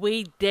pool.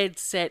 We dead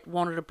set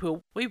wanted a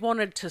pool. We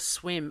wanted to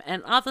swim,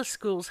 and other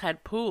schools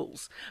had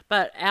pools,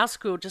 but our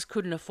school just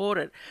couldn't afford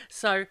it.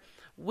 So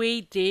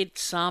we did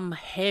some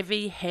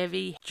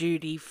heavy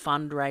duty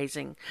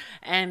fundraising,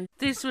 and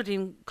this would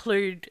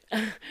include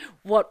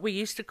what we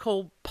used to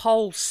call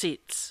pole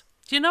sits.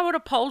 Do you know what a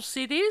pole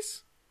sit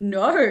is?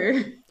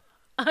 No.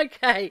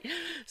 Okay,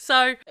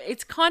 so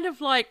it's kind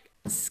of like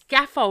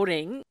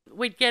scaffolding.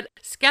 We'd get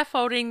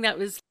scaffolding that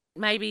was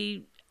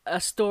maybe a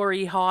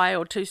story high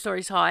or 2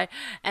 stories high,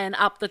 and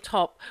up the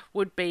top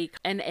would be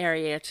an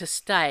area to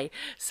stay.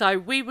 So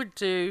we would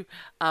do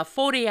a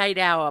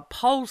 48-hour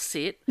pole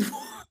sit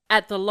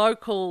at the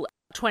local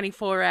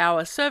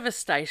 24-hour service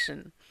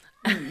station.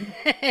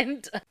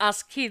 And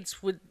us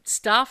kids would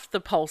staff the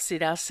pole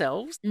sit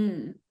ourselves.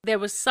 There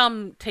was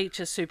some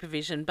teacher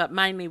supervision, but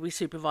mainly we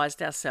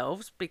supervised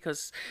ourselves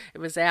because it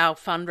was our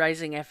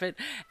fundraising effort.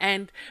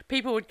 And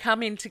people would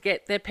come in to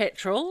get their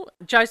petrol.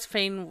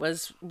 Josephine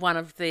was one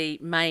of the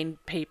main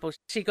people.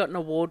 She got an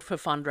award for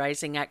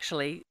fundraising,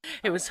 actually.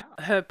 It was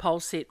her pole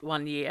sit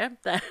one year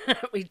that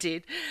we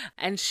did.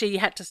 And she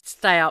had to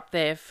stay up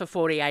there for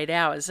 48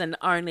 hours and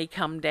only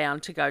come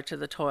down to go to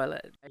the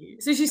toilet.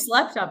 So she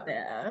slept up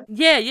there.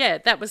 Yeah,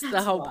 that was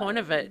the whole point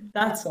of it.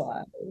 That's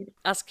wild.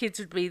 Us kids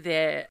would be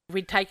there.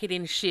 We'd take it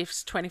in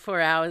shifts, 24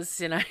 hours,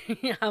 and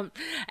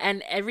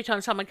every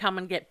time someone come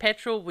and get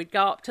petrol, we'd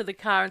go up to the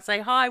car and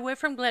say, "Hi, we're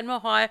from Glenmore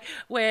High.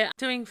 We're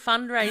doing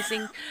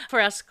fundraising for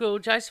our school.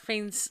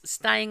 Josephine's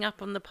staying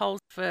up on the pole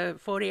for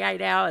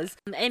 48 hours.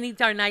 Any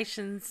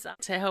donations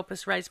to help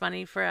us raise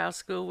money for our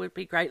school would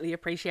be greatly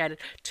appreciated."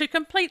 To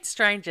complete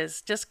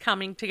strangers just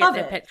coming to get Love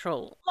their it.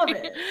 petrol. Love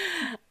it.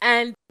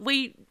 And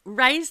we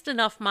raised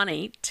enough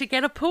money to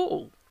get a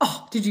pool.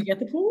 Oh, did you get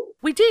the pool?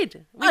 We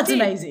did. That's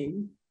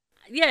amazing.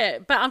 Yeah,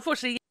 but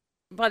unfortunately,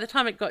 by the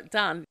time it got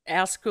done,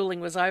 our schooling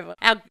was over.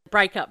 Our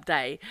breakup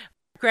day,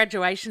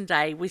 graduation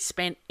day, we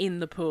spent in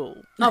the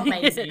pool.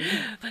 Amazing.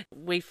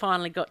 We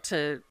finally got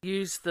to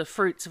use the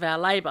fruits of our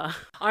labour.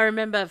 I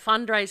remember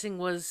fundraising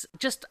was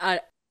just a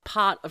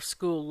part of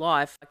school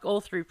life. Like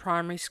all through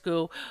primary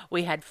school,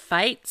 we had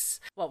fetes.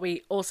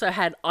 We also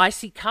had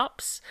icy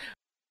cups.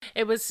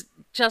 It was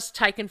just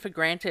taken for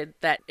granted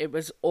that it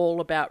was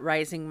all about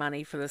raising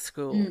money for the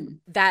school.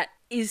 That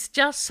is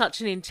just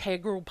such an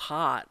integral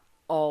part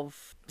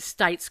of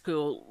state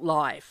school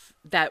life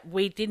that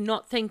we did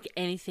not think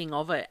anything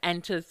of it.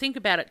 And to think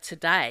about it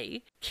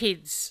today,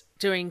 kids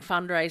doing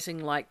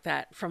fundraising like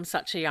that from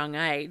such a young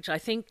age, I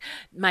think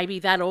maybe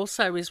that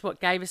also is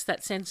what gave us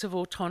that sense of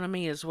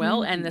autonomy as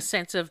well, and the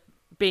sense of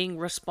being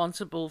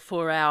responsible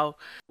for our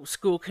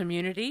school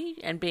community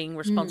and being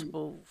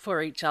responsible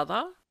for each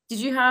other. Did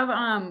you have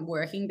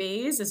working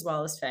bees as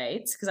well as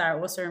fates? Because I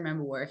also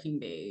remember working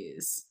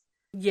bees.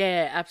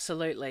 Yeah,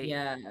 absolutely.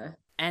 Yeah.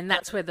 And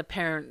that's where the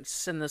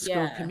parents and the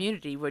school Yeah.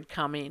 community would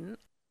come in.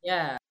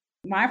 Yeah.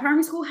 My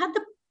primary school had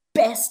the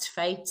best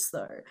fates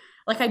though.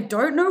 Like I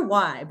don't know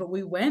why, but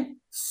we went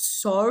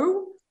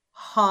so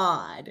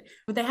hard.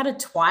 But they had a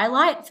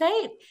twilight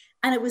fate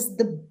and it was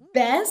the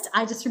best.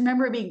 I just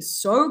remember it being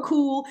so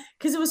cool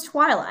because it was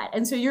twilight.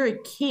 And so you're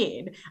a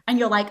kid and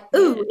you're like,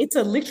 ooh, it's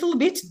a little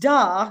bit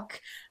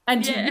dark.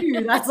 And to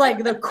you, that's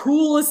like the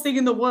coolest thing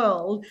in the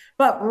world.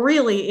 But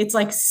really, it's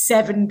like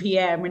 7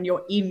 p.m. when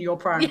you're in your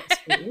primary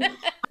school.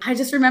 I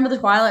just remember the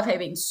Twilight Fate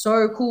being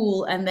so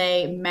cool. And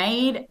they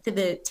made for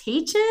the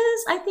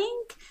teachers, I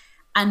think,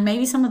 and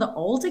maybe some of the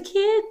older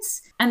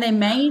kids. And they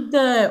made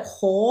the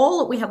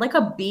hall. We had like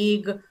a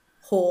big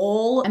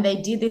hall and they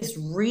did this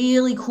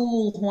really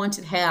cool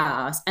haunted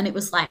house and it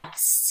was like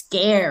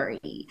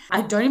scary.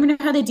 I don't even know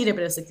how they did it,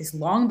 but it was like this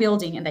long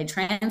building and they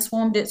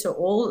transformed it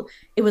so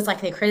it was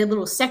like they created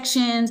little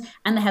sections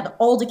and they had the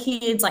older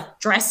kids like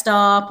dressed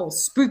up all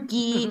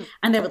spooky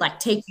and they would like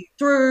take you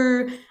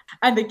through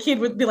and the kid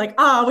would be like,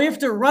 we have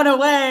to run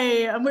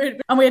away and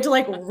we had to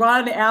like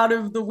run out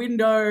of the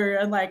window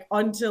and like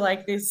onto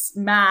like this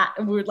mat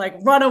and we would like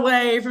run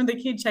away from the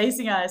kid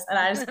chasing us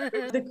and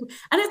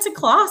it's a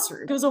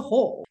classroom. It was a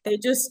hall. They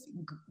just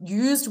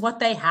used what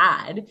they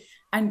had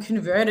and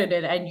converted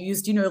it and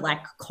used,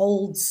 like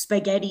cold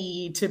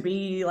spaghetti to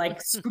be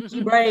like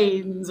spooky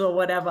brains or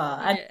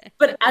whatever.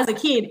 But as a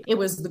kid, it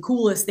was the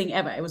coolest thing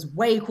ever. It was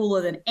way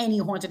cooler than any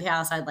haunted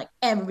house I'd like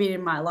ever been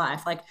in my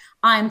life. Like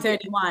I'm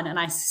 31 and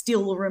I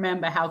still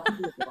remember how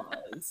cool it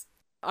was.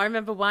 I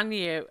remember one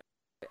year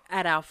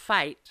at our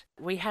fete,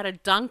 we had a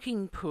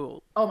dunking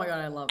pool. Oh my God,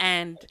 I love it.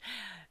 And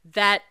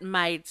that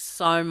made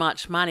so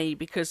much money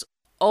because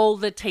all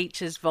the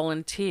teachers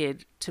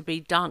volunteered to be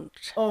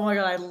dunked. Oh my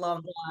God, I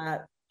love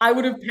that. I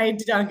would have paid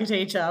to dunk a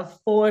teacher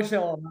for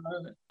sure.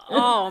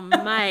 Oh,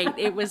 mate,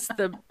 it was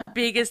the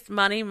biggest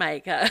money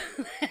maker.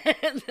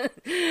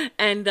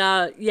 And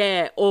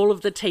yeah, all of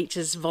the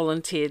teachers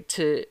volunteered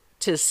to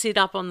sit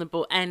up on the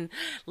ball and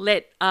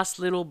let us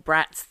little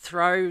brats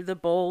throw the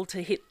ball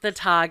to hit the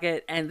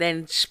target, and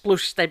then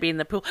sploosh, they'd be in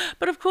the pool.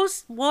 But of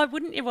course, why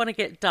wouldn't you want to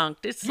get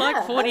dunked? It's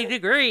like 40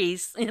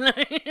 degrees, you know.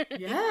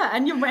 Yeah,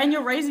 and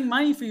you're raising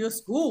money for your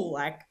school.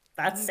 Like,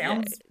 that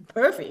sounds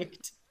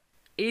perfect.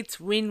 It's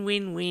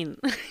win-win-win.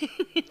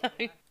 You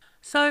know?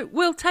 So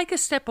we'll take a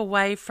step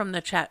away from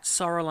the chat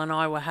Sorrel and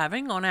I were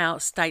having on our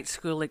state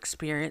school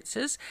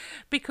experiences,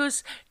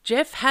 because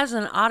Jeff has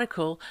an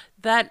article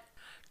that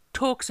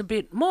talks a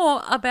bit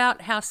more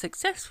about how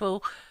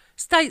successful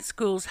state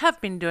schools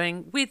have been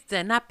doing with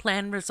their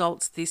NAPLAN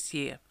results this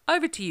year.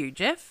 Over to you,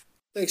 Jeff.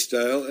 Thanks,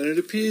 Dale. And it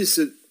appears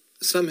that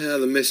somehow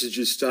the message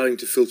is starting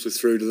to filter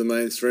through to the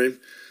mainstream.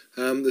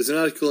 There's an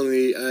article in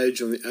The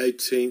Age on the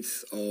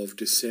 18th of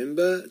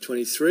December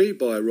 23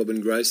 by Robin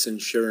Grace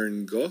and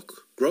Sharon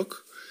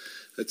Grock.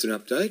 That's an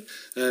update.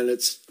 And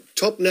it's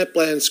top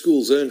NAPLAN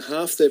schools earn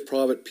half their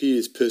private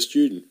peers per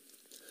student.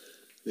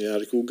 The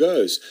article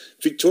goes,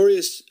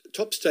 Victoria's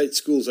top state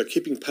schools are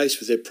keeping pace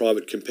with their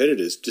private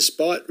competitors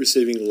despite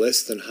receiving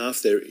less than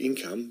half their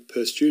income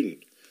per student.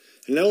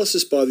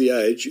 Analysis by The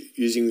Age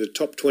using the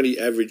top 20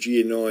 average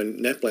Year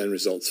 9 NAPLAN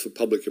results for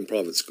public and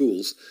private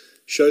schools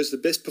shows the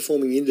best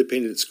performing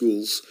independent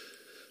school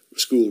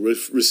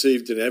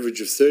received an average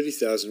of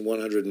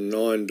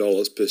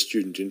 $30,109 per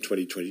student in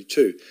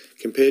 2022,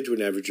 compared to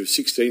an average of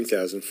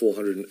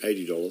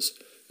 $16,480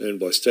 earned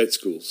by state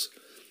schools.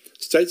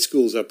 State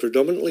schools are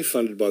predominantly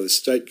funded by the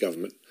state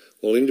government,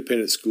 while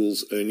independent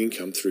schools earn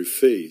income through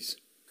fees.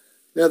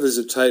 Now there's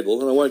a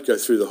table, and I won't go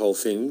through the whole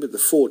thing, but the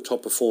 4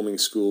 top performing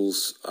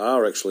schools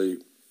are actually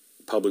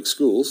public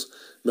schools: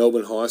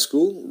 Melbourne High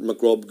School,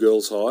 McRobb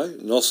Girls High,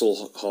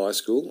 Nossal High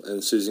School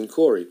and Susan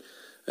Corey.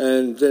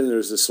 And then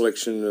there's a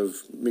selection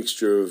of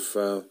mixture of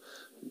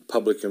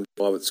public and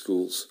private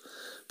schools.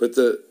 But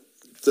the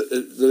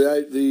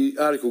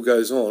article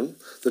goes on.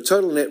 The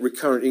total net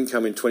recurrent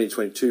income in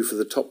 2022 for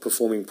the top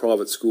performing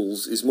private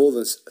schools is more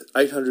than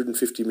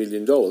 $850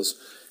 million,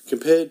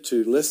 compared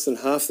to less than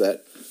half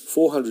that,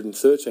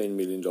 $413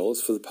 million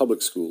for the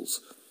public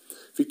schools.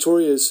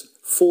 Victoria's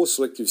 4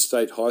 selective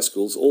state high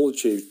schools all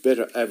achieved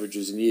better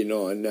averages in Year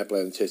 9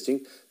 NAPLAN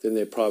testing than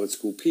their private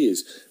school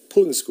peers,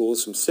 pulling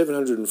scores from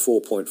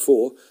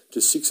 704.4 to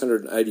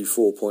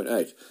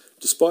 684.8,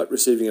 despite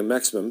receiving a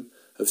maximum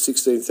of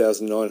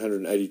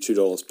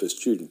 $16,982 per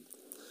student.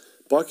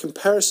 By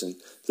comparison,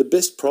 the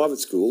best private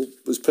school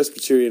was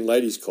Presbyterian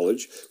Ladies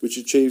College, which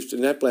achieved a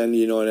NAPLAN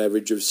Year 9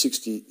 average of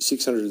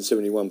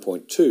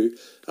 671.2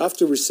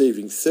 after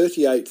receiving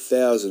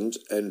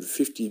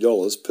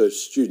 $38,050 per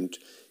student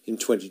in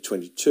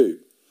 2022.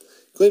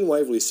 Glen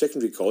Waverley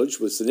Secondary College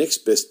was the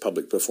next best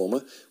public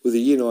performer, with a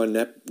Year 9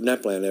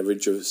 NAPLAN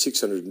average of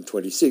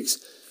 626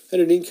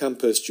 and an income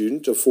per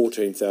student of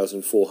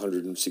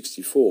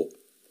 $14,464.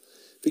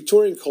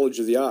 Victorian College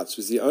of the Arts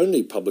was the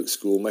only public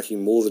school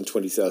making more than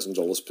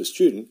 $20,000 per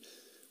student,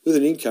 with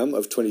an income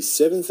of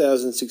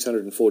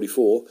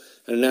 $27,644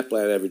 and a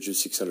NAPLAN average of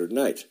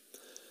 608.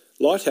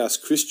 Lighthouse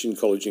Christian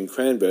College in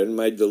Cranbourne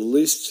made the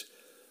least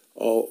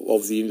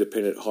of the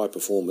independent high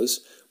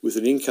performers, with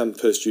an income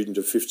per student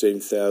of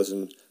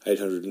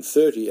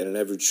 $15,830 and an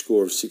average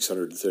score of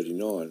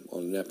 639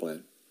 on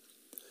NAPLAN.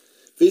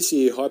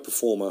 VCE high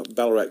performer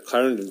Ballarat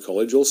Clarendon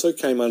College also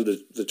came under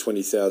the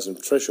 20,000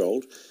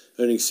 threshold,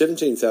 earning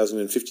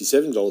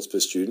 $17,057 per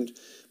student,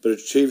 but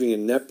achieving a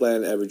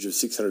NAPLAN average of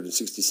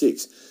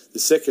 666, the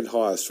second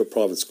highest for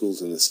private schools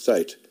in the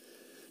state.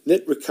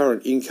 Net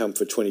recurrent income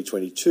for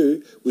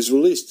 2022 was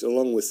released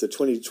along with the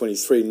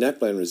 2023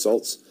 NAPLAN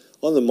results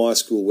on the My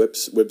School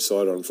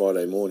website on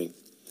Friday morning.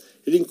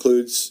 It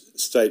includes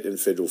state and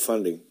federal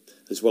funding,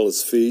 as well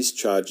as fees,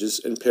 charges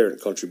and parent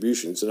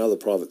contributions and other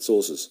private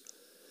sources.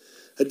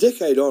 A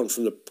decade on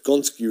from the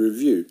Gonski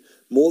Review,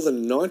 more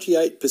than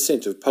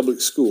 98% of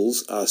public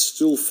schools are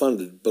still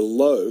funded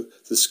below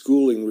the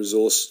schooling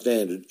resource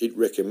standard it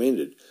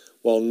recommended,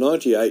 while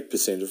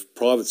 98% of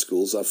private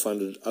schools are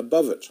funded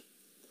above it.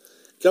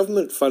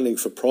 Government funding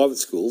for private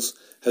schools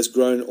has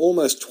grown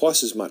almost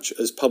twice as much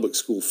as public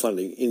school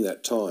funding in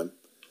that time.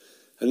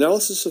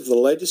 Analysis of the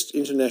latest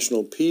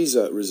international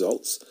PISA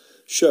results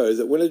show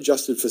that when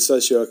adjusted for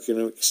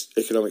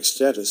socio-economic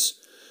status,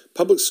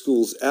 public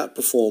schools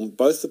outperform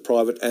both the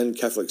private and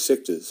Catholic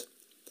sectors.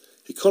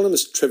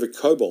 Economist Trevor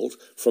Cobbold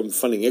from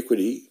funding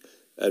equity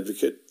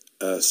advocate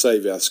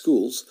Save Our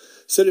Schools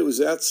said it was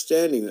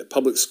outstanding that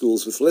public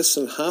schools with less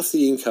than half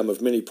the income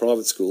of many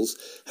private schools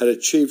had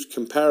achieved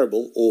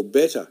comparable or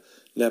better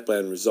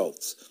NAPLAN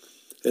results.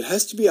 It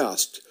has to be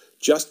asked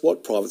just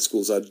what private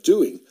schools are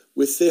doing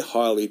with their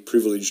highly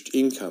privileged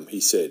income, he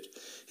said.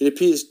 It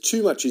appears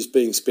too much is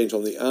being spent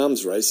on the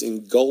arms race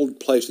in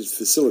gold-plated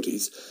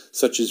facilities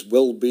such as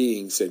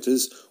well-being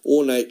centres,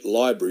 ornate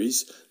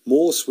libraries,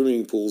 more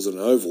swimming pools and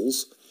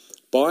ovals,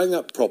 buying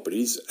up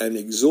properties and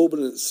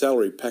exorbitant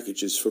salary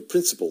packages for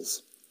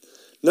principals.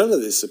 None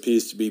of this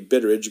appears to be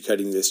better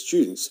educating their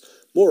students.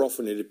 More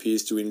often it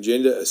appears to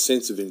engender a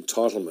sense of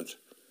entitlement.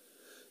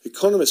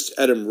 Economist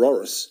Adam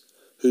Rorris,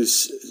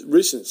 whose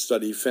recent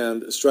study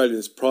found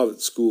Australians'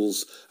 private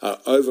schools are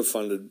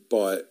overfunded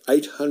by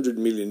 $800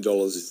 million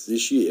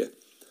this year,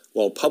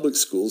 while public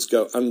schools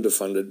go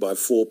underfunded by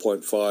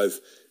 $4.5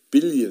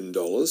 billion,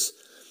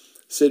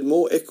 said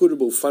more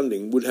equitable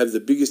funding would have the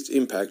biggest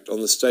impact on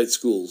the state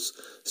schools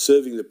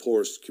serving the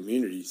poorest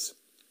communities.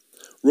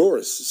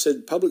 Rorris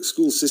said public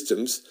school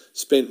systems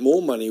spent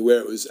more money where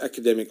it was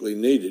academically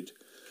needed.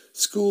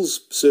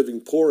 Schools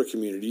serving poorer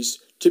communities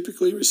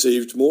typically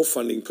received more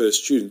funding per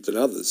student than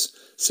others,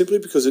 simply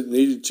because it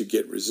needed to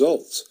get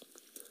results.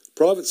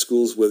 Private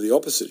schools were the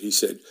opposite, he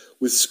said,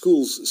 with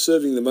schools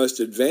serving the most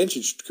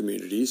advantaged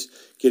communities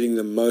getting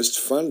the most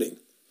funding.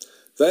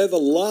 They are the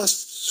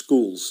last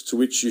schools to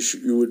which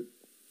you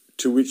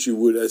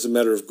would, as a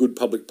matter of good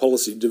public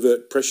policy,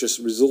 divert precious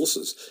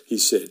resources, he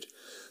said.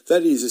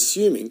 That is,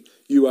 assuming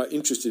you are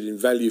interested in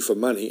value for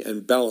money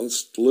and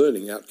balanced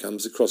learning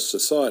outcomes across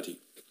society.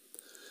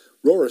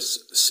 Rorris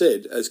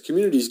said as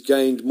communities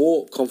gained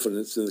more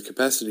confidence in the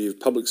capacity of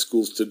public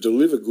schools to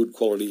deliver good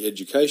quality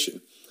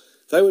education,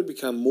 they would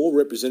become more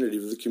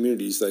representative of the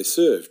communities they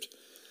served.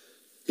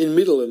 In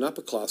middle and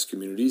upper class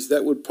communities,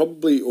 that would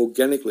probably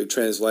organically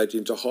translate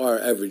into higher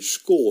average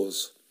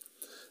scores.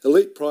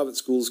 Elite private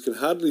schools can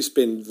hardly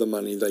spend the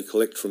money they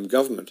collect from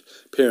government,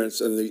 parents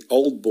and the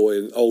old boy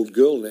and old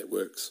girl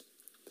networks.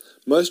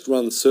 Most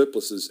run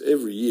surpluses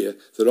every year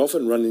that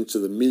often run into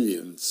the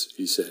millions,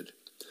 he said.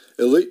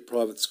 Elite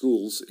private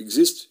schools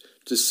exist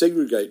to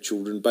segregate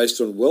children based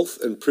on wealth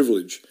and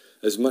privilege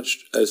as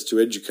much as to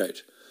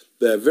educate.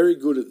 They are very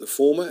good at the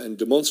former and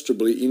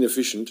demonstrably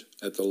inefficient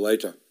at the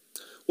later.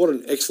 What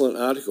an excellent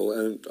article,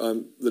 and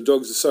the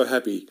dogs are so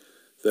happy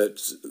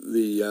that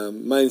the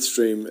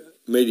mainstream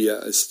media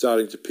is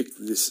starting to pick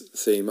this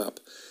theme up.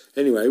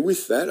 Anyway,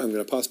 with that, I'm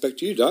going to pass back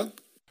to you, Dar.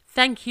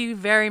 Thank you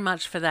very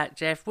much for that,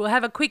 Jeff. We'll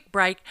have a quick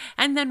break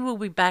and then we'll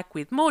be back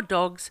with more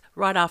dogs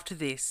right after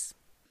this.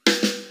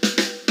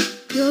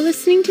 You're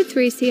listening to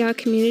 3CR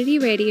Community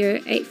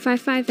Radio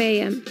 855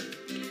 AM.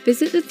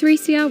 Visit the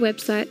 3CR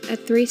website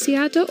at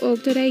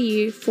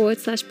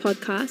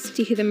 3cr.org.au/podcast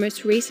to hear the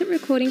most recent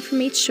recording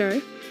from each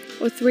show,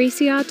 or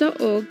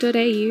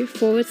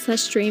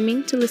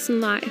 3cr.org.au/streaming to listen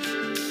live.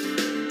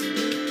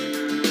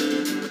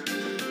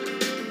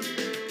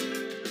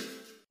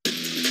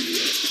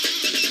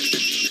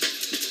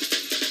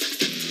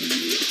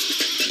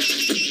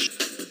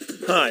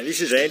 Hi, this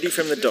is Andy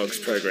from the Dogs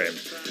Program.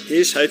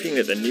 Here's hoping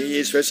that the New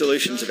Year's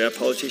resolutions of our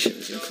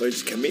politicians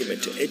includes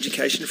commitment to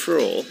education for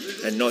all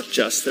and not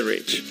just the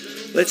rich.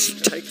 Let's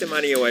take the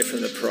money away from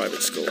the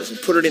private schools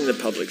and put it in the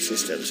public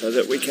system so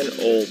that we can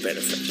all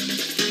benefit.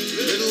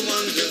 Little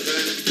wonder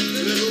then,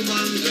 little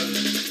wonder,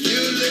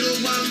 you little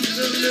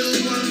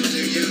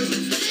wonder you.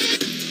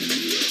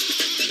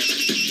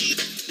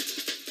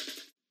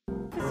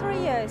 For 3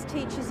 years,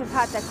 teachers have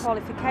had their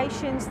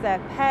qualifications, their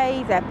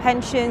pay, their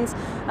pensions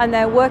and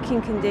their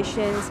working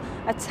conditions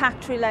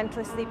attacked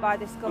relentlessly by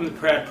this government. I'm the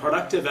proud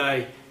product of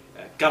a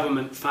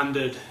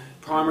government-funded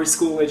primary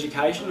school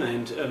education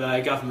and of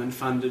a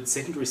government-funded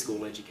secondary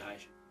school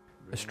education.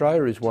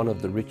 Australia is one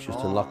of the richest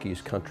and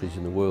luckiest countries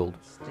in the world,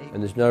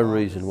 and there's no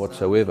reason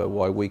whatsoever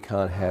why we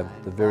can't have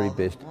the very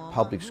best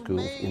public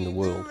schools in the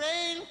world.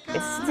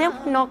 It's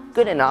simply not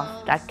good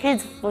enough that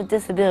kids with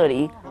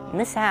disability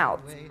miss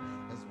out.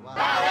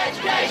 Our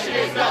education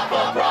is not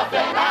for profit.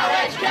 Our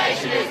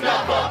education is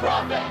not for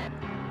profit.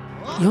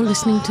 You're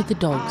listening to The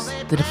Dogs,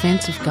 the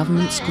defence of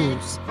government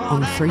schools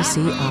on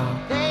 3CR.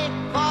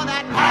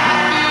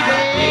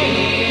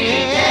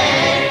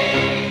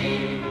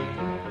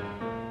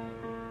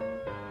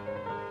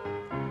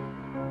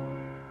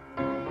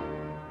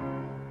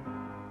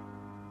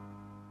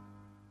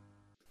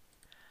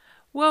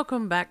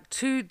 Welcome back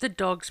to The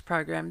Dogs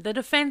Program, the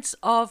defence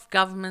of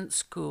government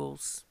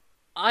schools.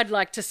 I'd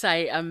like to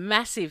say a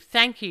massive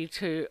thank you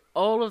to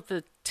all of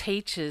the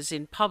teachers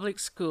in public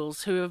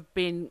schools who have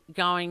been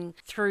going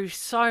through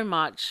so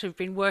much, who've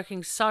been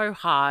working so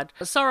hard.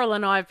 Sorrel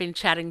and I have been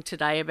chatting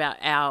today about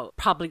our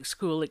public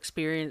school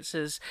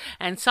experiences,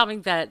 and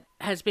something that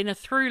has been a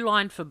through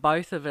line for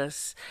both of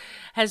us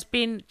has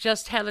been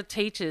just how the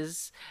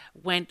teachers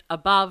went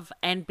above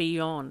and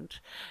beyond.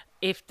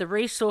 If the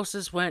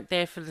resources weren't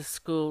there for the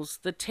schools,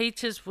 the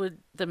teachers would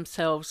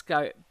themselves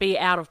be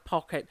out of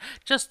pocket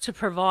just to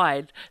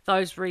provide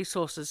those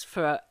resources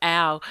for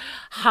our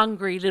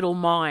hungry little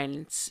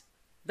minds.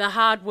 The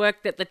hard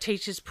work that the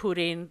teachers put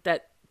in,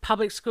 that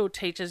public school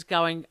teachers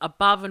going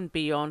above and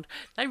beyond,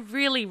 they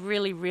really,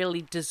 really,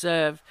 really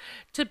deserve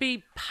to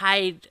be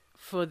paid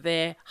for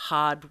their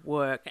hard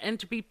work and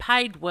to be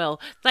paid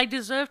well. They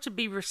deserve to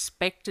be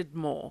respected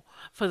more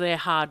for their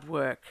hard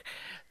work.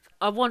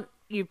 I want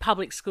you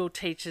public school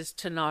teachers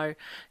to know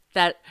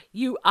that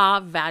you are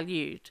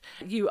valued,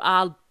 you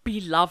are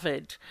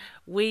beloved.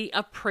 We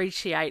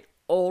appreciate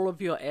all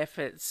of your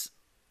efforts.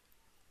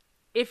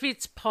 if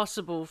it's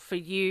possible for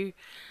you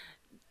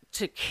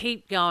to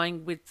keep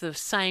going with the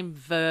same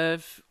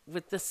verve,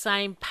 with the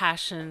same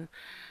passion,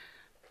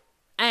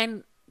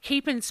 and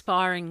keep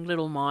inspiring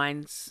little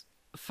minds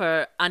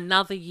for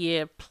another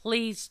year,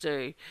 please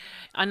do.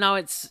 I know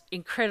it's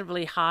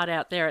incredibly hard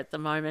out there at the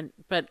moment,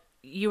 but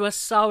you are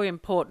so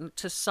important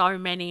to so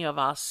many of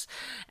us,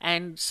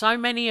 and so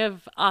many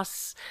of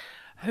us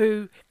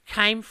who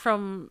came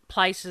from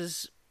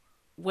places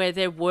where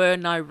there were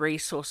no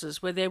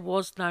resources, where there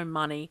was no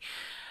money.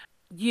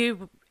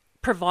 You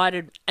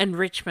provided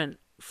enrichment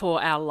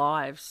for our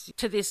lives.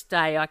 To this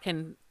day, I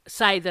can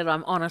say that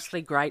I'm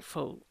honestly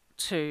grateful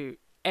to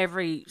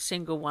every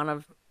single one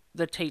of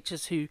the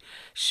teachers who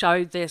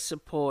showed their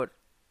support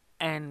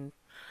and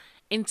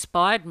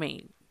inspired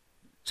me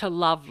to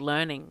love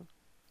learning.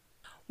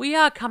 We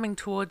are coming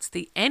towards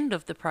the end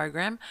of the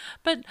program,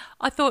 but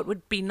I thought it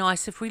would be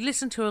nice if we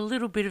listened to a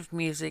little bit of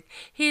music.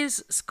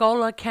 Here's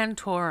Schola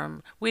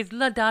Cantorum with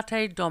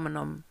Laudate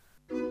Dominum.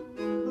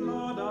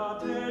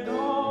 Laudate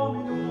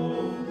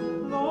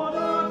Dominum,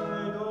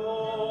 laudate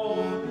Dominum,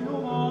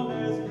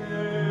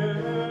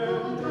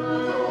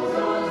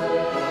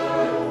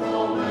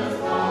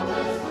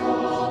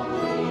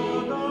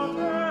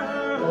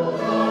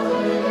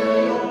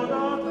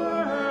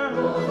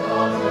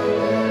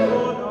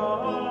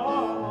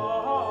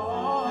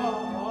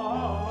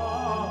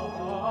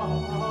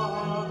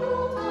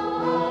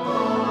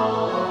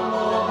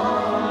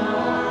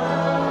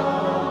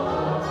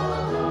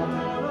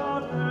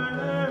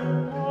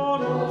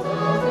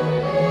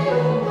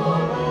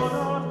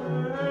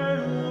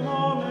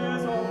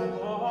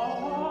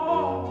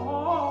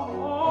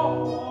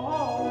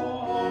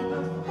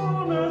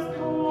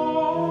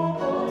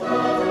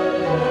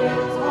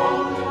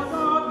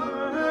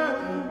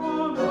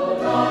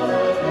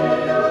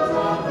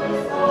 ames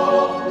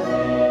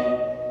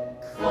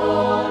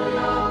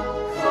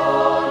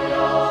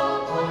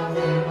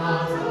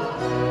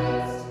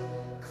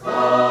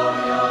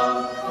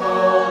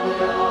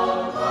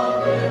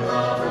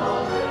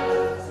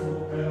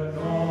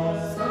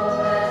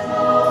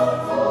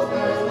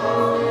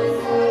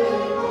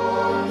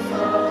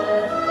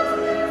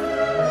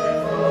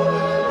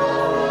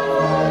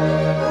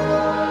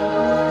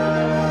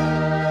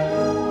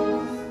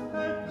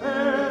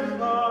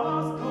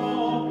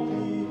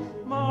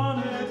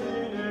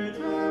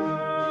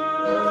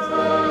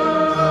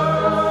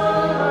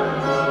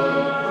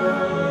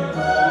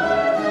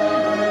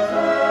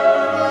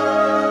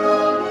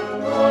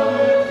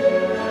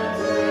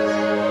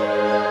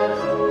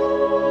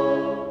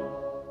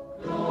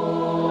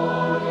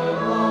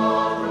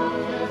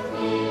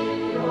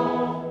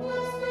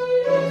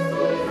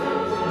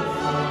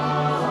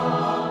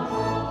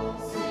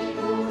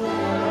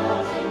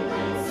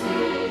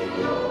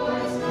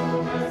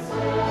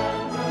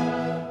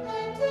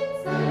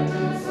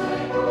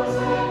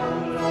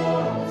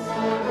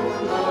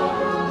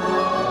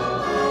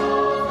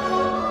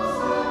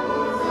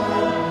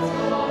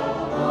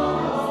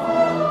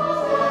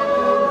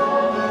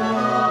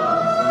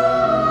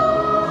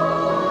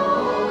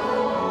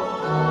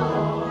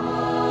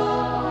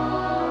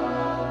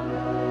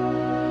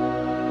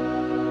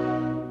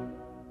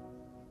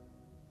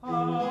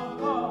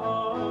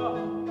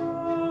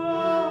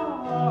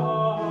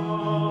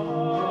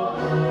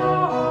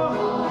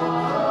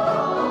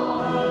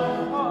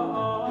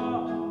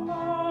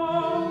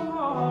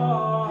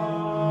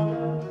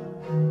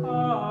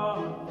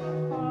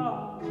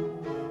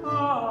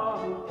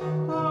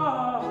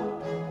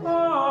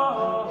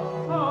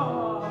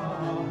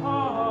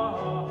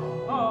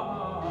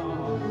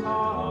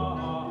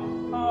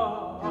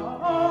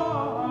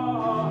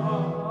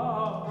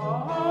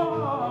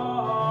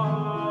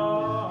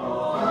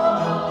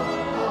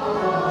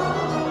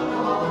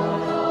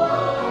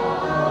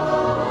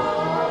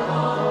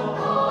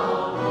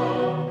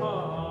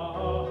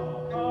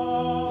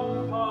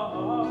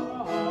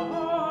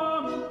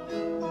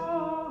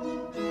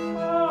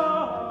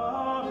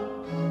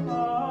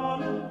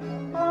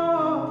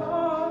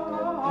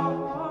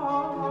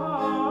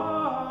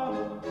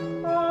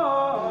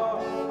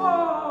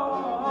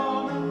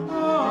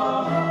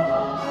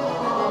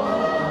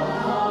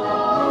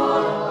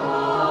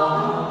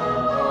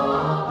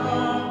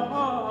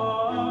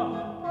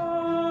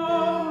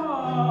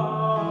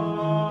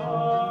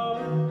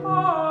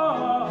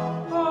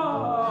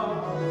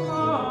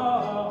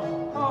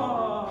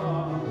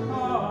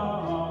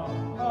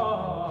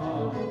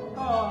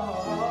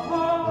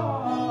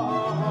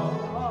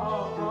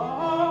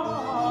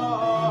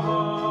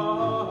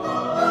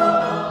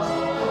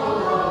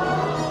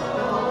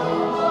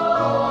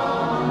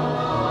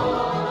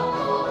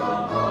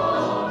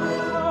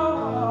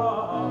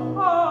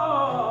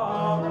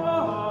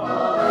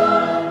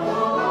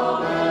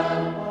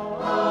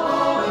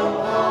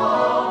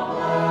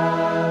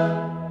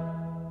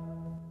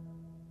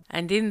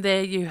And in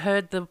there you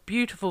heard the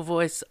beautiful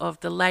voice of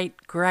the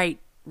late, great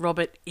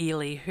Robert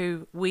Ely,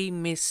 who we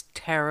miss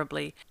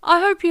terribly. I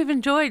hope you've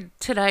enjoyed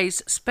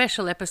today's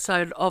special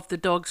episode of the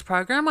Dogs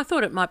program. I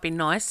thought it might be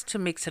nice to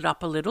mix it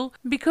up a little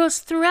because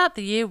throughout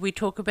the year we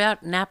talk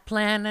about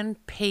NAPLAN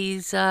and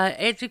PISA,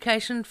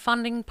 education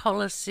funding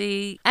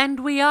policy,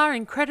 and we are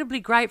incredibly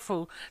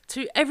grateful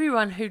to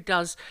everyone who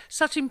does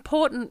such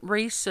important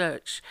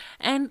research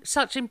and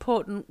such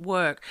important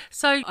work.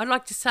 So I'd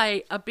like to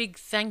say a big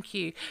thank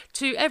you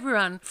to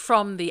everyone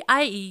from the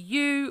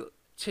AEU,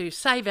 to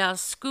Save Our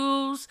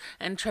Schools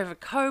and Trevor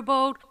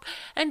Cobbold,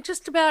 and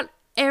just about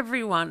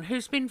everyone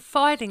who's been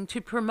fighting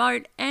to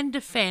promote and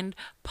defend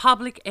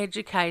public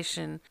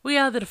education. We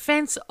are the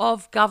Defence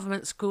of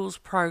Government Schools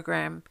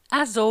program.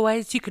 As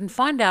always, you can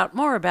find out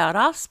more about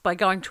us by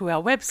going to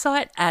our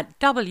website at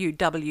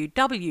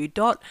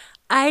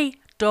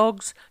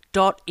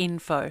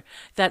www.adogs.info.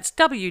 That's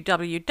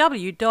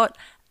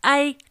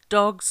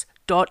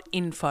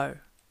www.adogs.info.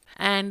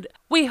 And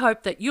we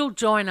hope that you'll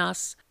join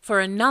us for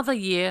another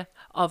year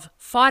of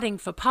fighting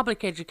for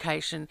public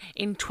education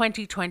in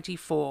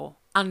 2024.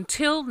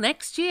 Until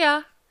next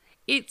year,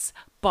 it's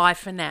bye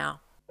for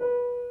now.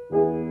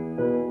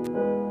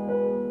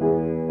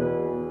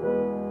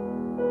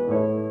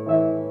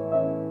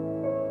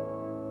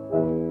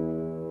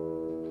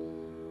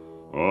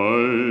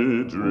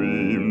 I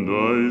dreamed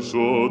I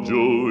saw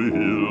Joe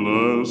here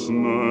last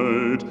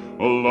night,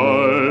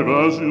 alive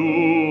as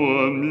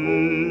you and me.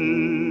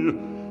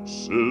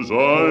 Says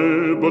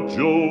I, but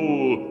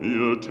Joe,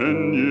 you're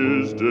 10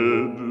 years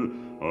dead.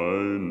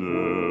 I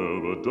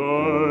never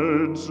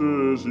died,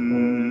 says he.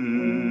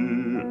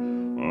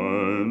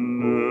 I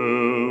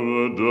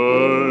never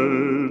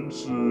died,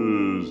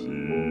 says he.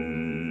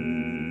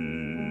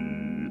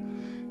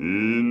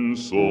 In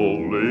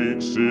Salt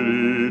Lake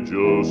City,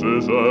 Joe,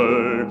 says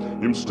I,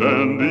 am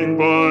standing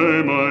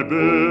by my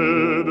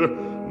bed.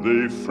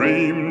 They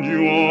framed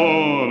you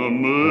on a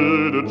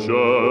murder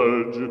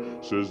charge,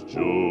 says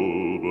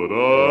Joe, but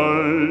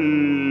I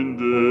ain't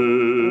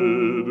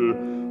dead.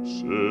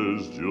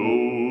 Says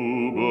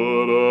Joe,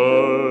 but I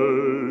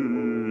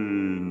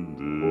ain't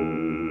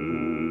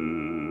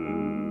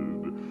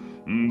dead.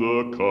 The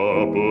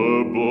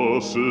copper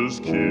bosses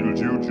killed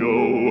you,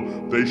 Joe.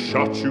 They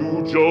shot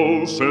you,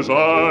 Joe, says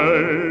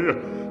I.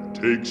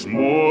 Takes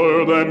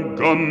more than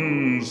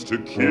guns to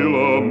kill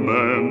a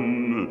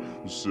man,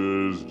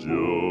 says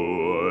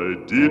Joe, I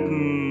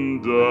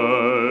didn't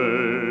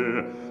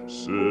die.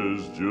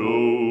 Says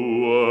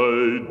Joe,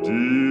 I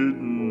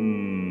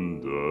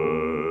didn't die.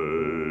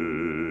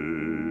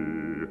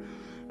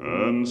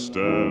 And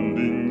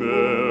standing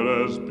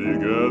there as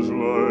big as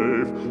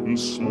life, and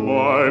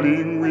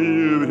smiling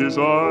with his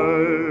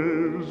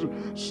eyes,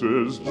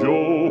 says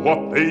Joe,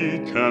 what they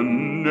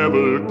can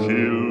never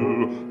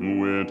kill,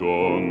 went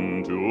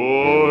on to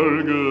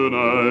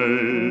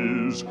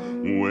organize,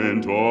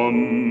 went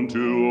on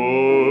to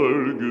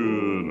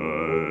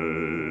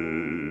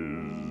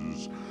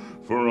organize.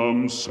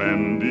 From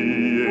San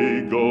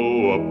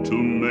Diego up to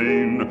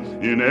Maine,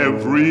 in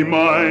every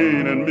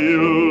mine and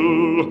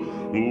mill,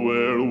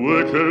 where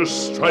workers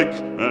strike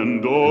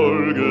and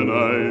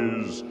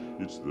organize,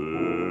 it's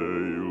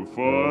there you'll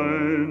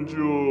find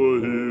your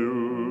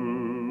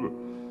hill.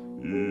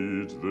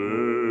 It's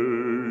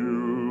there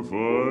you'll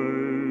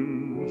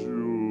find your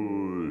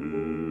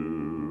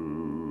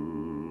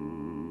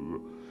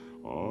hill.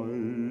 I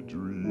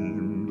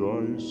dreamed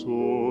I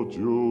saw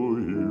Joe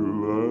here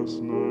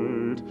last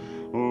night,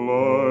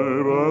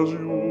 alive as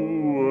you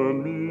and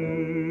me.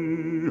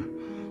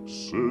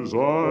 Says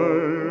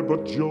I,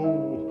 but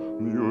Joe,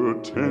 you're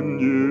 10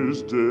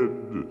 years dead.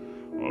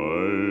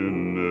 I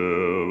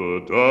never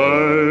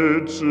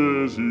died,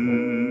 says he.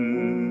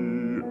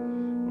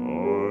 I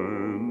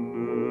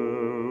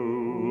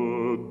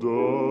never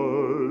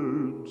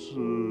died,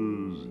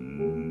 says he.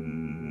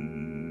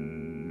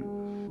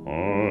 I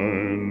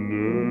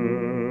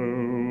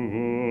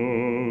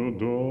never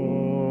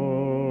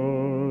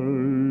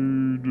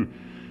died,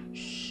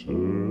 says he.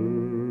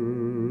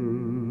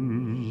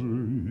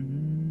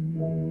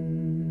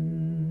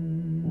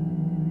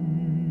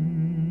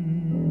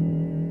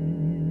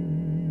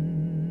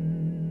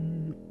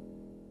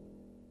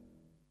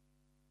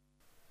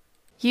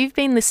 You've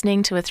been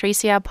listening to a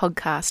 3CR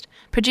podcast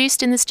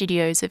produced in the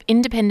studios of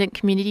independent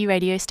community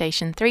radio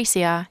station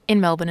 3CR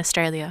in Melbourne,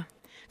 Australia.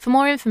 For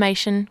more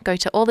information, go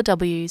to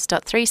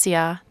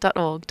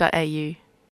allthews.3cr.org.au.